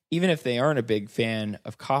 Even if they aren't a big fan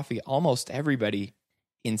of coffee, almost everybody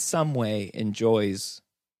in some way enjoys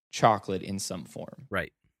chocolate in some form.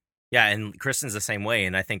 Right. Yeah, and Kristen's the same way,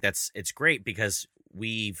 and I think it's great because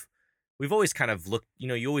we've always kind of looked,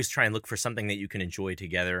 you always try and look for something that you can enjoy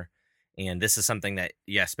together. And this is something that,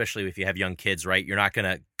 especially if you have young kids, right? You're not going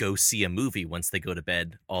to go see a movie once they go to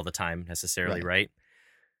bed all the time necessarily, right?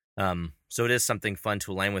 So it is something fun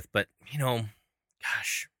to align with, but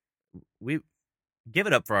gosh, we give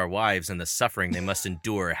it up for our wives and the suffering they must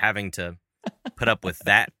endure having to put up with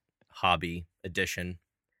that hobby addition.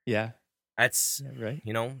 Yeah. That's, right.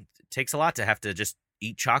 It takes a lot to have to just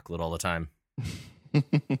eat chocolate all the time.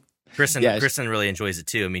 Kristen really enjoys it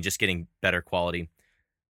too. I mean, just getting better quality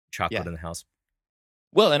chocolate in the house.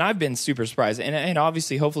 Well, and I've been super surprised. And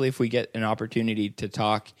obviously, hopefully, if we get an opportunity to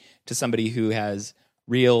talk to somebody who has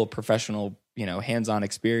real professional, hands-on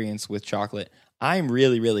experience with chocolate, I'm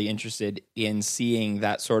really, really interested in seeing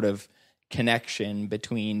that sort of connection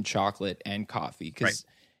between chocolate and coffee. Because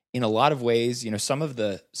in a lot of ways, some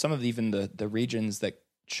of even the regions that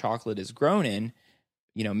chocolate is grown in,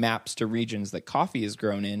 maps to regions that coffee is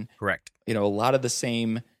grown in. Correct. A lot of the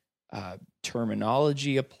same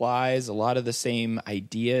terminology applies, a lot of the same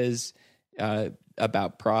ideas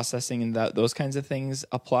about processing and those kinds of things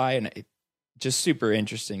apply, and it just super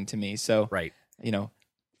interesting to me. So,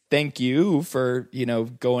 thank you for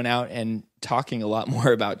going out and talking a lot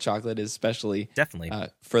more about chocolate, especially definitely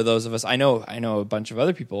for those of us. I know a bunch of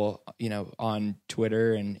other people, on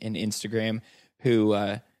Twitter and Instagram who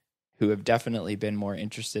have definitely been more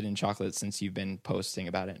interested in chocolate since you've been posting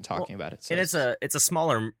about it and talking about it. So and it's a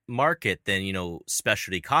smaller market than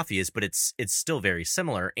specialty coffee is, but it's still very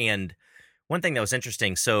similar. And one thing that was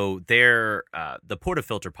interesting, so they're the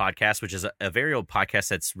Portafilter podcast, which is a very old podcast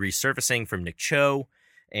that's resurfacing from Nick Cho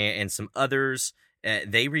and some others.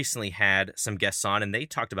 They recently had some guests on, and they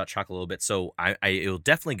talked about chocolate a little bit. So it will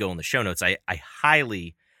definitely go in the show notes. I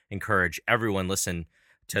highly encourage everyone listen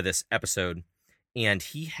to this episode. And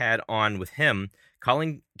he had on with him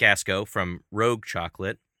Colin Gasco from Rogue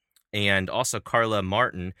Chocolate, and also Carla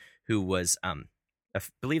Martin, who was, I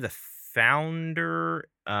believe, the founder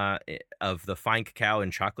of the Fine Cacao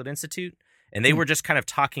and Chocolate Institute. And they were just kind of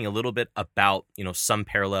talking a little bit about, some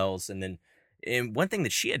parallels. And one thing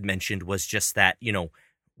that she had mentioned was just that,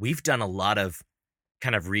 we've done a lot of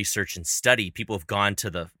kind of research and study. People have gone to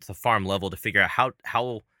the farm level to figure out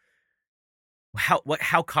how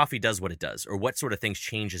coffee does what it does, or what sort of things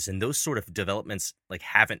changes, and those sort of developments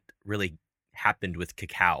haven't really happened with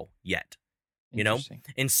cacao yet. you know? Interesting.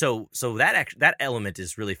 And so that element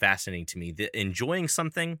is really fascinating to me. Enjoying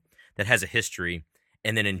something that has a history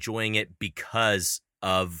and then enjoying it because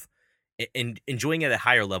of enjoying it at a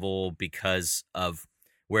higher level because of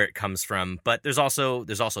where it comes from. But there's also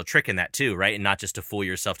a trick in that too, right? And not just to fool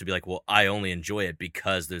yourself to be like, well, I only enjoy it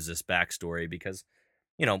because there's this backstory, because,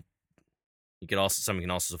 you know, someone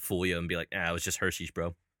can also fool you and be like, it was just Hershey's,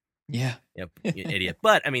 bro. Yeah. Yep, you idiot.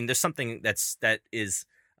 But I mean, there's something that is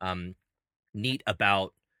neat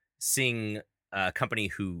about seeing a company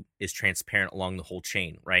who is transparent along the whole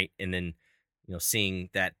chain, right? And then, you know, seeing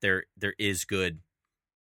that there is good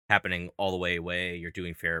happening all the way away. You're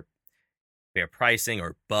doing fair pricing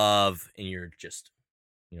or above, and you're just,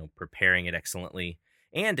 you know, preparing it excellently.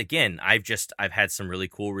 And again, I've had some really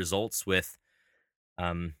cool results with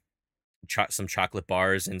some chocolate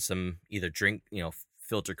bars and some either drink, you know,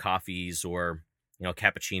 filter coffees or, you know,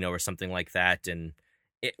 cappuccino or something like that. And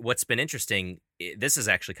what's been interesting, this is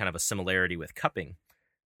actually kind of a similarity with cupping,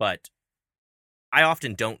 but I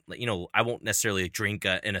often don't, you know, I won't necessarily drink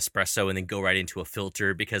an espresso and then go right into a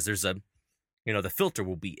filter, because there's you know, the filter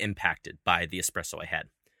will be impacted by the espresso I had.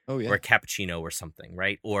 Oh, yeah. Or a cappuccino or something,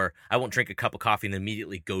 right? Or I won't drink a cup of coffee and then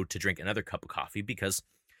immediately go to drink another cup of coffee because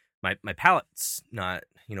my palate's not,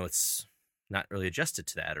 you know, it's not really adjusted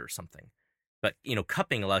to that or something. But, you know,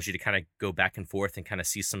 cupping allows you to kind of go back and forth and kind of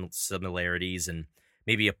see some similarities, and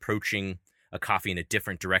maybe approaching a coffee in a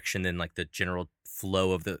different direction than like the general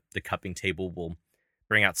flow of the cupping table will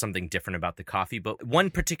bring out something different about the coffee. But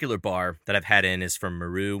one particular bar that I've had in is from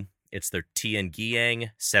Maru. It's their Tien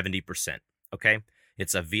Giang 70%. Okay.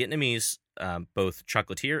 It's a Vietnamese, both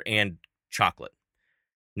chocolatier and chocolate.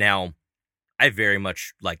 Now, I very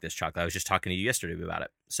much like this chocolate. I was just talking to you yesterday about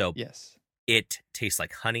it. So Yes. it tastes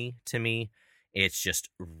like honey to me. It's just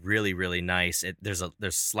really, really nice. There's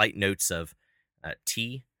slight notes of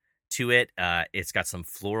tea to it. It's got some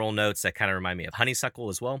floral notes that kind of remind me of honeysuckle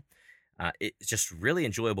as well. It's just really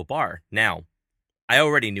enjoyable bar. Now, I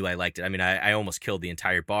already knew I liked it. I mean, I almost killed the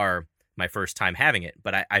entire bar my first time having it,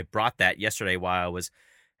 but I brought that yesterday while I was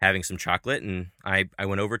having some chocolate, and I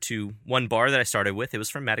went over to one bar that I started with. It was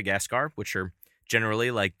from Madagascar, which are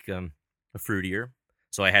generally like a fruitier.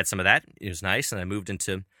 So I had some of that. It was nice, and I moved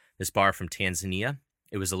into this bar from Tanzania.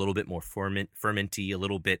 It was a little bit more fermenty, a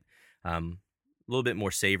little bit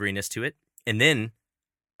more savoriness to it. And then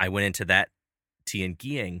I went into that Tien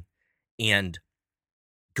Giang, and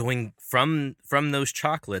going from those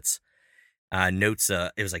chocolates, notes,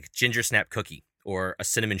 it was like a ginger snap cookie or a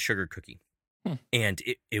cinnamon sugar cookie. And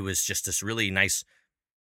it was just this really nice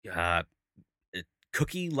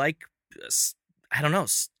cookie-like, I don't know,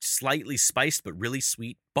 slightly spiced but really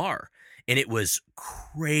sweet bar. And it was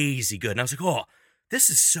crazy good. And I was like, oh, this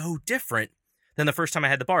is so different than the first time I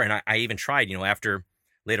had the bar. And I even tried, you know, after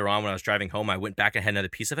later on when I was driving home, I went back and had another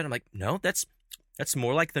piece of it. I'm like, no, that's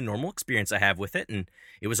more like the normal experience I have with it. And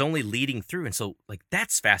it was only leading through. And so, like,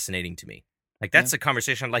 that's fascinating to me. Like, that's a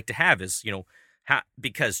conversation I'd like to have is, you know,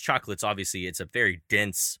 because chocolate's obviously, it's a very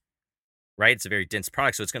dense, right? It's a very dense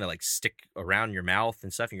product. So it's going to like stick around your mouth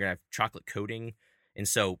and stuff. And you're going to have chocolate coating. And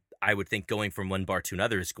so I would think going from one bar to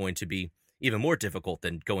another is going to be even more difficult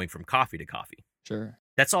than going from coffee to coffee. Sure.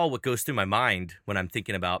 That's all what goes through my mind when I'm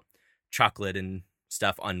thinking about chocolate and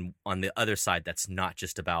stuff on the other side. That's not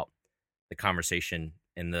just about the conversation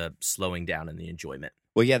and the slowing down and the enjoyment.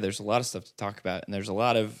 Well, yeah, there's a lot of stuff to talk about, and there's a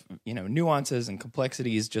lot of, you know, nuances and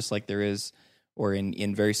complexities, just like there is, or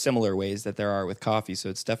in very similar ways that there are with coffee. So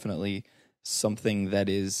it's definitely something that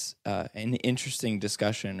is an interesting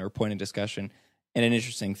discussion or point of discussion, and an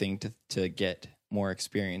interesting thing to get more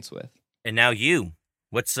experience with. And now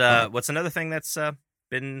what's another thing that's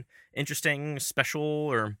been interesting, special,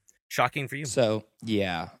 or shocking for you? So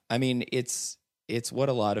yeah, I mean, it's what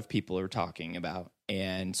a lot of people are talking about,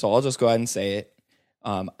 and so I'll just go ahead and say it.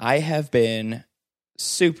 I have been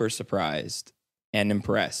super surprised and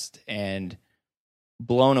impressed and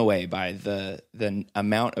blown away by the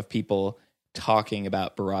amount of people talking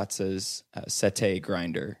about Baratza's Sete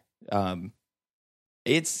grinder.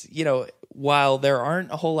 It's, you know, while there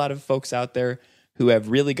aren't a whole lot of folks out there who have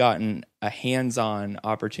really gotten a hands-on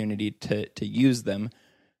opportunity to use them,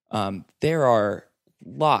 there are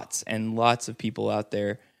lots and lots of people out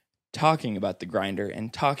there talking about the grinder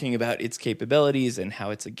and talking about its capabilities and how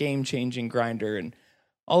it's a game-changing grinder and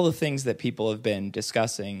all the things that people have been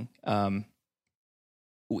discussing.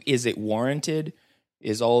 Is it warranted?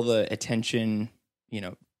 Is all the attention, you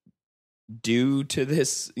know, due to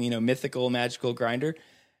this, you know, mythical, magical grinder?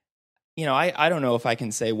 You know, I don't know if I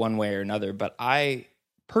can say one way or another, but I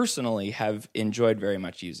personally have enjoyed very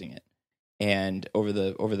much using it. And over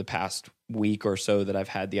the past week or so that I've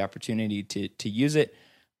had the opportunity to use it,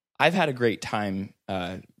 I've had a great time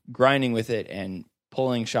grinding with it and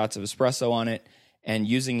pulling shots of espresso on it and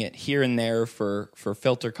using it here and there for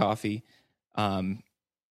filter coffee.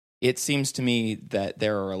 It seems to me that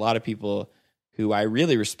there are a lot of people who I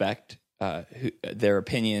really respect, their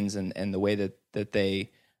opinions and the way that they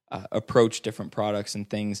approach different products and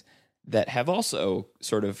things, that have also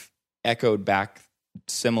sort of echoed back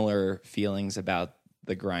similar feelings about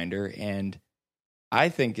the grinder. And I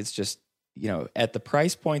think it's just, at the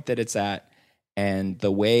price point that it's at and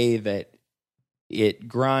the way that it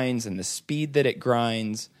grinds and the speed that it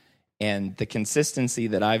grinds and the consistency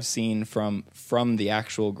that I've seen from the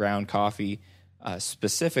actual ground coffee,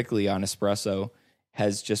 specifically on espresso,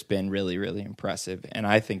 has just been really, really impressive. And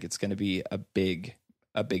I think it's going to be a big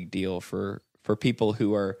deal for people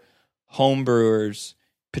who are home brewers,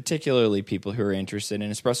 particularly people who are interested in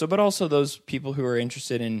espresso, but also those people who are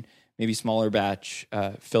interested in maybe smaller batch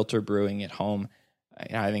filter brewing at home.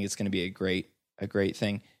 I think it's going to be a great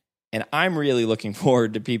thing. And I'm really looking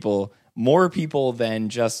forward to more people than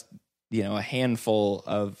just, a handful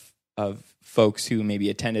of folks who maybe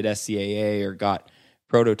attended SCAA or got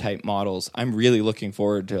prototype models. I'm really looking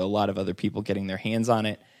forward to a lot of other people getting their hands on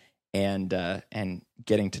it and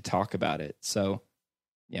getting to talk about it. So,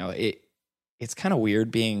 it's kind of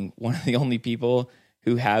weird being one of the only people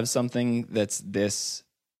who have something that's this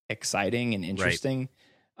exciting and interesting.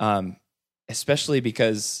 Right. Especially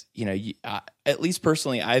because, at least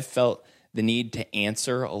personally, I've felt the need to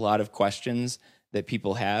answer a lot of questions that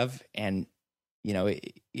people have. And,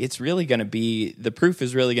 it's really going to be, the proof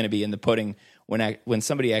is really going to be in the pudding when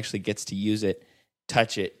somebody actually gets to use it,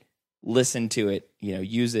 touch it, listen to it,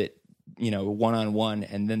 use it, one-on-one.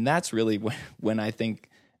 And then that's really when I think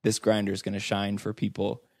this grinder is going to shine for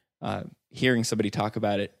people. Hearing somebody talk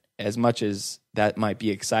about it, as much as that might be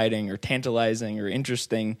exciting or tantalizing or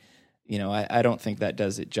interesting, I don't think that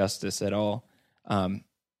does it justice at all.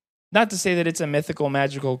 Not to say that it's a mythical,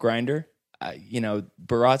 magical grinder.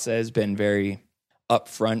 Baratza has been very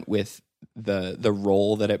upfront with the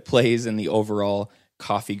role that it plays in the overall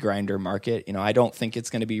coffee grinder market. I don't think it's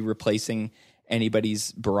going to be replacing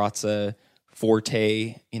anybody's Baratza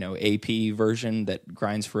Forte, AP version that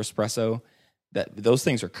grinds for espresso. That those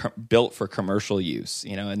things are built for commercial use,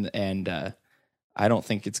 and I don't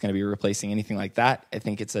think it's going to be replacing anything like that. I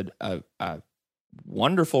think it's a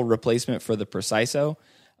wonderful replacement for the Preciso.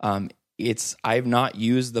 I've not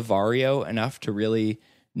used the Vario enough to really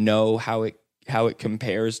know how it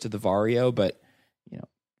compares to the Vario, but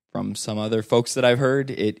from some other folks that I've heard,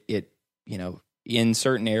 it in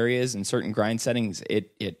certain areas and certain grind settings,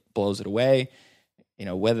 it blows it away.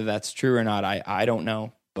 Whether that's true or not, I don't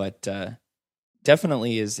know, but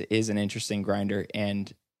definitely is an interesting grinder.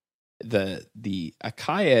 And the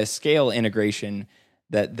Acaia scale integration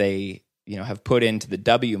that they have put into the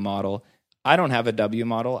W model. I don't have a W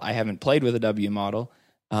model. I haven't played with a W model,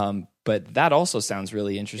 but that also sounds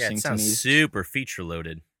really interesting to me. Sounds super feature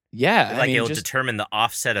loaded. Yeah, it'll determine the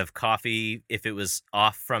offset of coffee if it was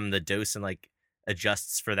off from the dose and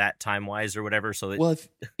adjusts for that time wise or whatever. So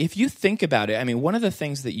if you think about it, one of the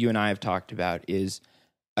things that you and I have talked about is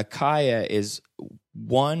Acaia is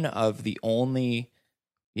one of the only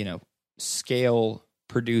scale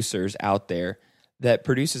producers out there that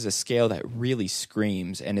produces a scale that really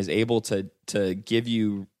screams and is able to give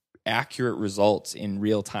you accurate results in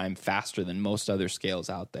real time faster than most other scales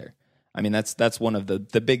out there. That's one of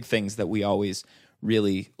the big things that we always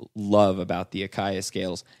really love about the Acaia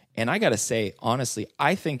scales. And I got to say, honestly,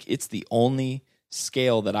 I think it's the only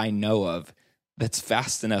scale that I know of that's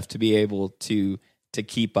fast enough to be able to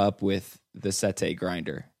keep up with the Sete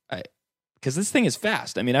grinder. Because this thing is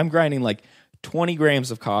fast. I'm grinding 20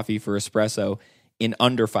 grams of coffee for espresso in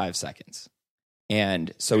under 5 seconds.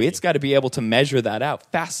 And so it's got to be able to measure that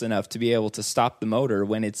out fast enough to be able to stop the motor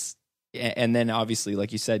when it's, and then obviously,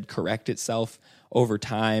 like you said, correct itself over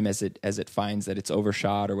time as it finds that it's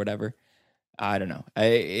overshot or whatever. I don't know.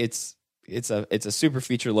 It's a super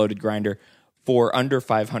feature loaded grinder for under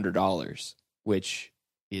 $500, which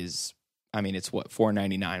is, it's what,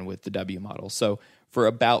 $499 with the W model. So for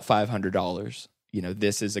about $500,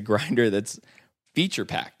 this is a grinder that's feature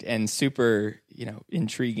packed and super,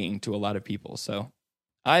 intriguing to a lot of people. So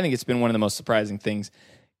I think it's been one of the most surprising things,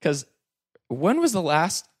 because when was the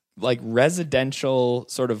last residential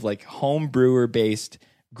sort of home brewer based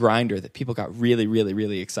grinder that people got really, really,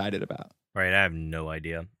 really excited about? Right. I have no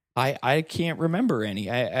idea. I can't remember any.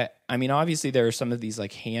 I mean, obviously there are some of these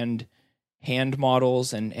hand hand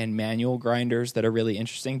models and manual grinders that are really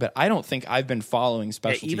interesting, but I don't think I've been following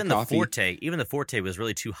specialty coffee. Even the Forte was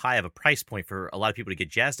really too high of a price point for a lot of people to get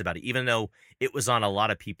jazzed about it, even though it was on a lot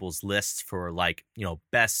of people's lists for like,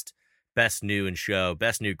 best new in show,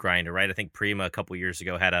 best new grinder, right? I think Prima a couple years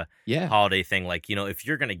ago had a holiday thing like, if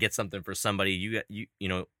you're going to get something for somebody,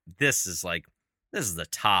 this is the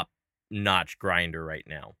top notch grinder right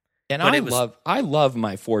now. And I love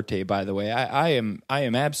my Forte, by the way. I am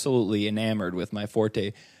absolutely enamored with my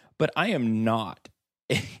Forte, but I am not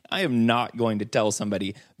going to tell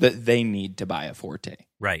somebody that they need to buy a Forte.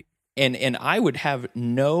 Right. And I would have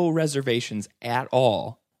no reservations at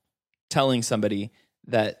all telling somebody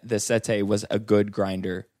that the Sette was a good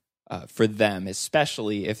grinder for them,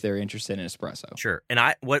 especially if they're interested in espresso. Sure. And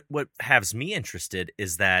what has me interested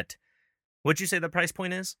is that, what'd you say the price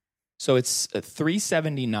point is? So it's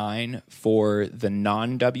 $379 for the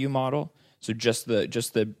non-W model. So just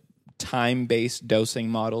the time-based dosing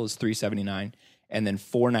model is $379, and then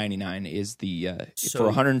 $499 is the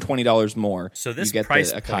for $120 more. So this you get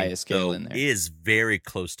price the Acaia point scale though, in there. is very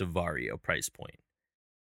close to Vario price point.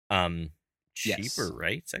 Cheaper, Yes.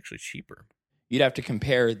 right? It's actually cheaper. You'd have to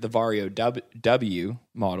compare the Vario W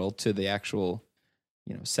model to the actual,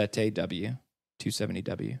 Sette W,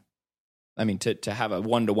 270W. I mean, to have a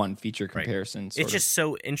 1-to-1 feature comparison. Right. It's just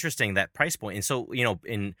so interesting, that price point. And so,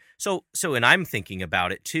 and I'm thinking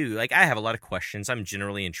about it too. Like, I have a lot of questions. I'm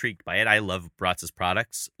generally intrigued by it. I love Bratz's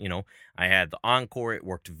products. I had the Encore. It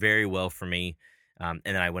worked very well for me. And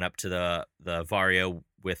then I went up to the Vario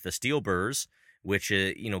with the steel burrs, which,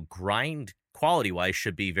 grind quality-wise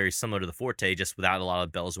should be very similar to the Forte, just without a lot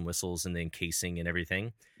of bells and whistles and the encasing and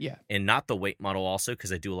everything. Yeah. And not the weight model also,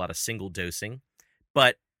 because I do a lot of single dosing.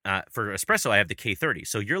 But for espresso, I have the K30.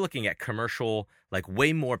 So you're looking at commercial, like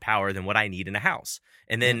way more power than what I need in a house.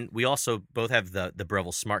 And then we also both have the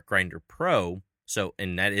Breville Smart Grinder Pro. So,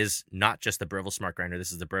 and that is not just the Breville Smart Grinder.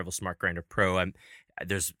 This is the Breville Smart Grinder Pro.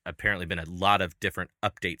 There's apparently been a lot of different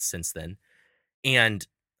updates since then. And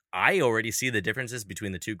I already see the differences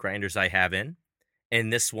between the two grinders I have in.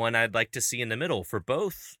 And this one I'd like to see in the middle for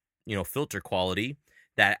both, filter quality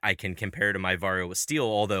that I can compare to my Vario with steel,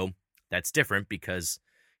 although that's different because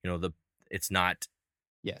it's not.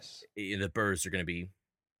 Yes. The burrs are going to be.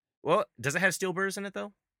 Well, does it have steel burrs in it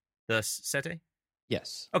though? The Sette?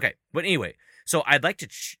 Yes. Okay, but anyway, so I'd like to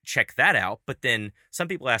check that out. But then some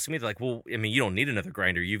people ask me, they're like, "Well, I mean, you don't need another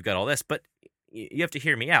grinder. You've got all this." But you have to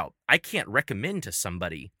hear me out. I can't recommend to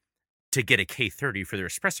somebody to get a K30 for their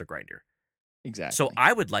espresso grinder. Exactly. So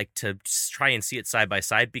I would like to try and see it side by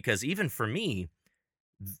side, because even for me,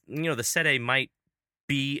 the Sette might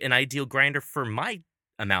be an ideal grinder for my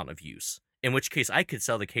amount of use, in which case I could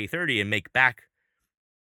sell the K30 and make back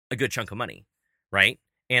a good chunk of money, right?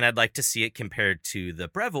 And I'd like to see it compared to the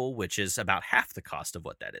Breville, which is about half the cost of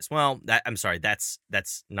what that is. Well, I'm sorry, that's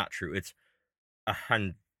not true. It's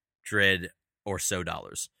 $100 or so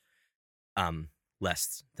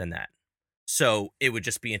less than that. So it would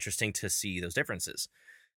just be interesting to see those differences.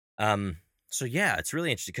 So yeah, it's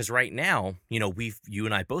really interesting because right now, you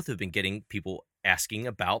and I both have been getting people asking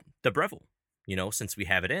about the Breville, since we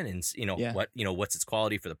have it in, and what's its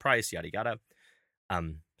quality for the price, yada yada.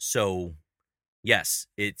 So yes,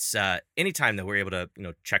 it's anytime that we're able to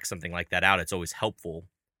check something like that out, it's always helpful,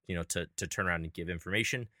 to turn around and give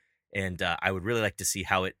information. And I would really like to see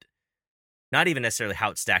how it, not even necessarily how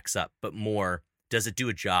it stacks up, but more, does it do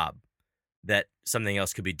a job that something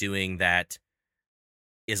else could be doing that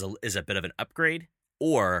is a bit of an upgrade,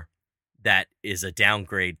 or that is a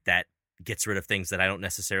downgrade that gets rid of things that I don't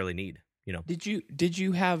necessarily need. Did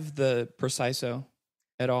you have the Preciso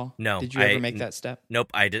at all? No. Did you ever make that step? Nope.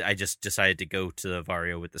 I did. I just decided to go to the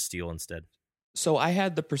Vario with the steel instead. So I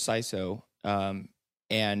had the Preciso,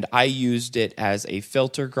 and I used it as a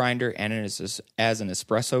filter grinder and as an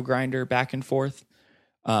espresso grinder back and forth.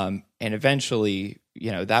 And eventually,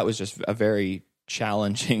 that was just a very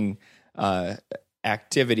challenging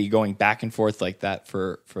activity going back and forth like that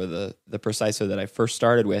for the Preciso that I first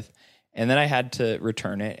started with. And then I had to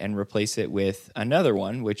return it and replace it with another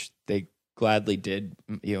one, which they gladly did.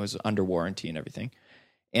 It was under warranty and everything.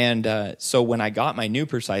 And so when I got my new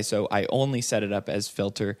Preciso, I only set it up as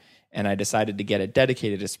filter, and I decided to get a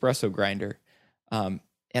dedicated espresso grinder. And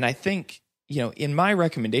I think, in my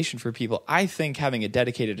recommendation for people, I think having a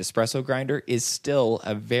dedicated espresso grinder is still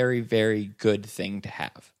a very, very good thing to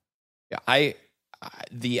have.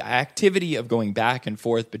 The activity of going back and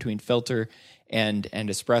forth between filter and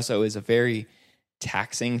espresso is a very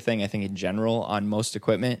taxing thing, I think, in general on most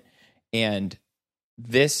equipment. And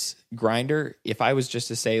this grinder, if I was just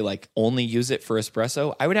to say, like, only use it for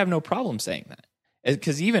espresso, I would have no problem saying that.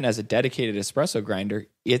 Because even as a dedicated espresso grinder,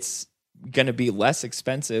 it's going to be less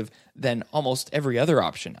expensive than almost every other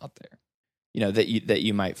option out there, that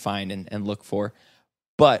you might find and look for.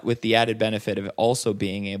 But with the added benefit of also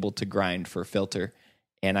being able to grind for filter.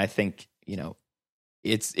 And I think,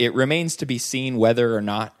 it remains to be seen whether or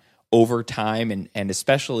not over time, and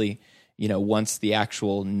especially, once the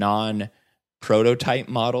actual non-prototype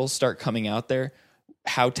models start coming out there,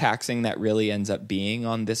 how taxing that really ends up being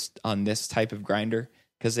on this type of grinder,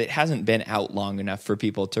 because it hasn't been out long enough for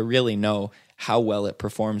people to really know how well it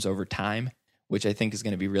performs over time, which I think is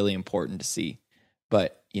going to be really important to see.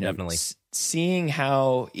 But Definitely. Seeing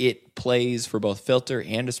how it plays for both filter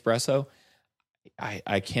and espresso,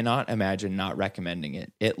 I cannot imagine not recommending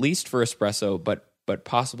it, at least for espresso, but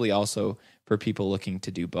possibly also for people looking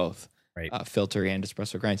to do both, right? Filter and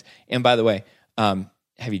espresso grinds. And by the way, have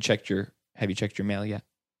you checked your mail yet?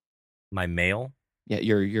 My mail? Yeah,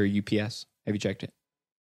 your UPS. Have you checked it?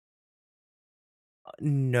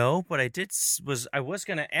 No, but I was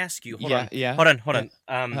going to ask you. Hold on. Yeah. Hold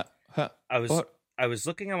on. I was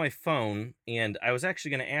looking on my phone, and I was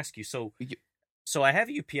actually going to ask you. So I have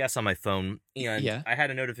UPS on my phone, and I had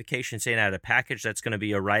a notification saying I had a package that's going to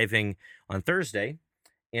be arriving on Thursday,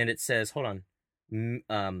 and it says, hold on, do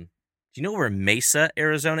you know where Mesa,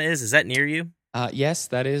 Arizona is? Is that near you? Yes,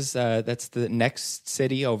 that is. That's the next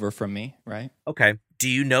city over from me, right? Okay. Do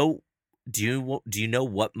you know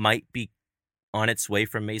what might be on its way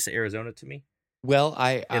from Mesa, Arizona to me? Well,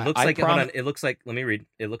 it looks like hold on. It looks like, let me read.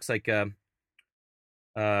 It looks like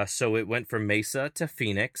so it went from Mesa to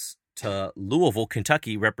Phoenix to Louisville,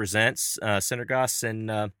 Kentucky, represents Cinergoss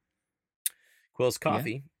and Quill's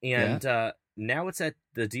Coffee, and now it's at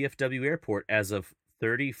the DFW airport as of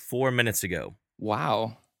 34 minutes ago.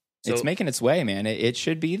 Wow. So, it's making its way, man. It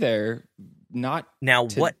should be there. Not now.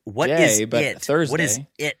 Today, what is it? Thursday. What is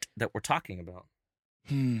it that we're talking about?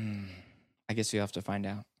 I guess you have to find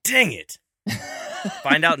out. Dang it!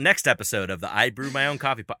 Find out next episode of the I Brew My Own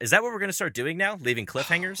Coffee. Is that what we're going to start doing now? Leaving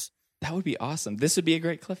cliffhangers? That would be awesome. This would be a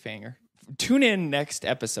great cliffhanger. Tune in next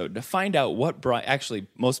episode to find out what Brian. Actually,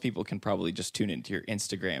 most people can probably just tune into your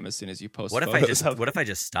Instagram as soon as you post. What if I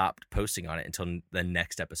just stopped posting on it until the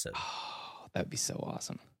next episode? Oh, that'd be so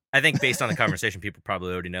awesome. I think based on the conversation, people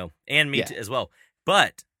probably already know, and me too, as well.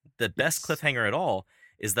 But the best cliffhanger at all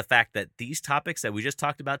is the fact that these topics that we just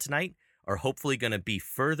talked about tonight are hopefully going to be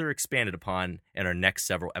further expanded upon in our next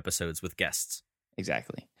several episodes with guests.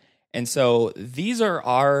 Exactly. And so these are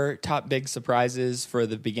our top big surprises for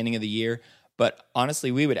the beginning of the year. But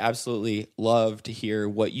honestly, we would absolutely love to hear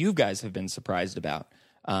what you guys have been surprised about.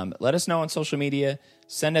 Let us know on social media.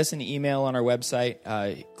 Send us an email on our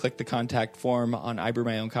website. Click the contact form on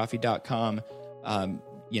ibrewmyowncoffee.com.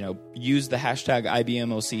 Use the hashtag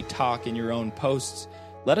IBMOC talk in your own posts.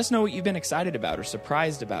 Let us know what you've been excited about or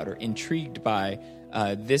surprised about or intrigued by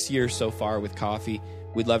this year so far with coffee.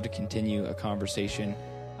 We'd love to continue a conversation.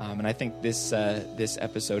 And I think this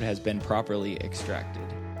episode has been properly extracted.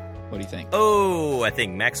 What do you think? Oh, I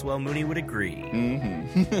think Maxwell Mooney would agree.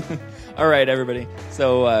 Mm-hmm. All right, everybody.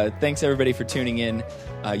 So thanks, everybody, for tuning in.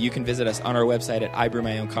 You can visit us on our website at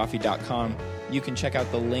ibrewmyowncoffee.com. You can check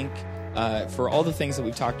out the link for all the things that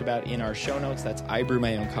we've talked about in our show notes. That's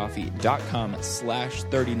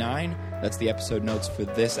ibrewmyowncoffee.com/39. That's the episode notes for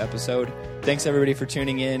this episode. Thanks, everybody, for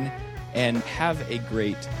tuning in, and have a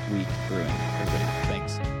great week brewing, everybody.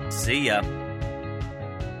 Thanks. See ya.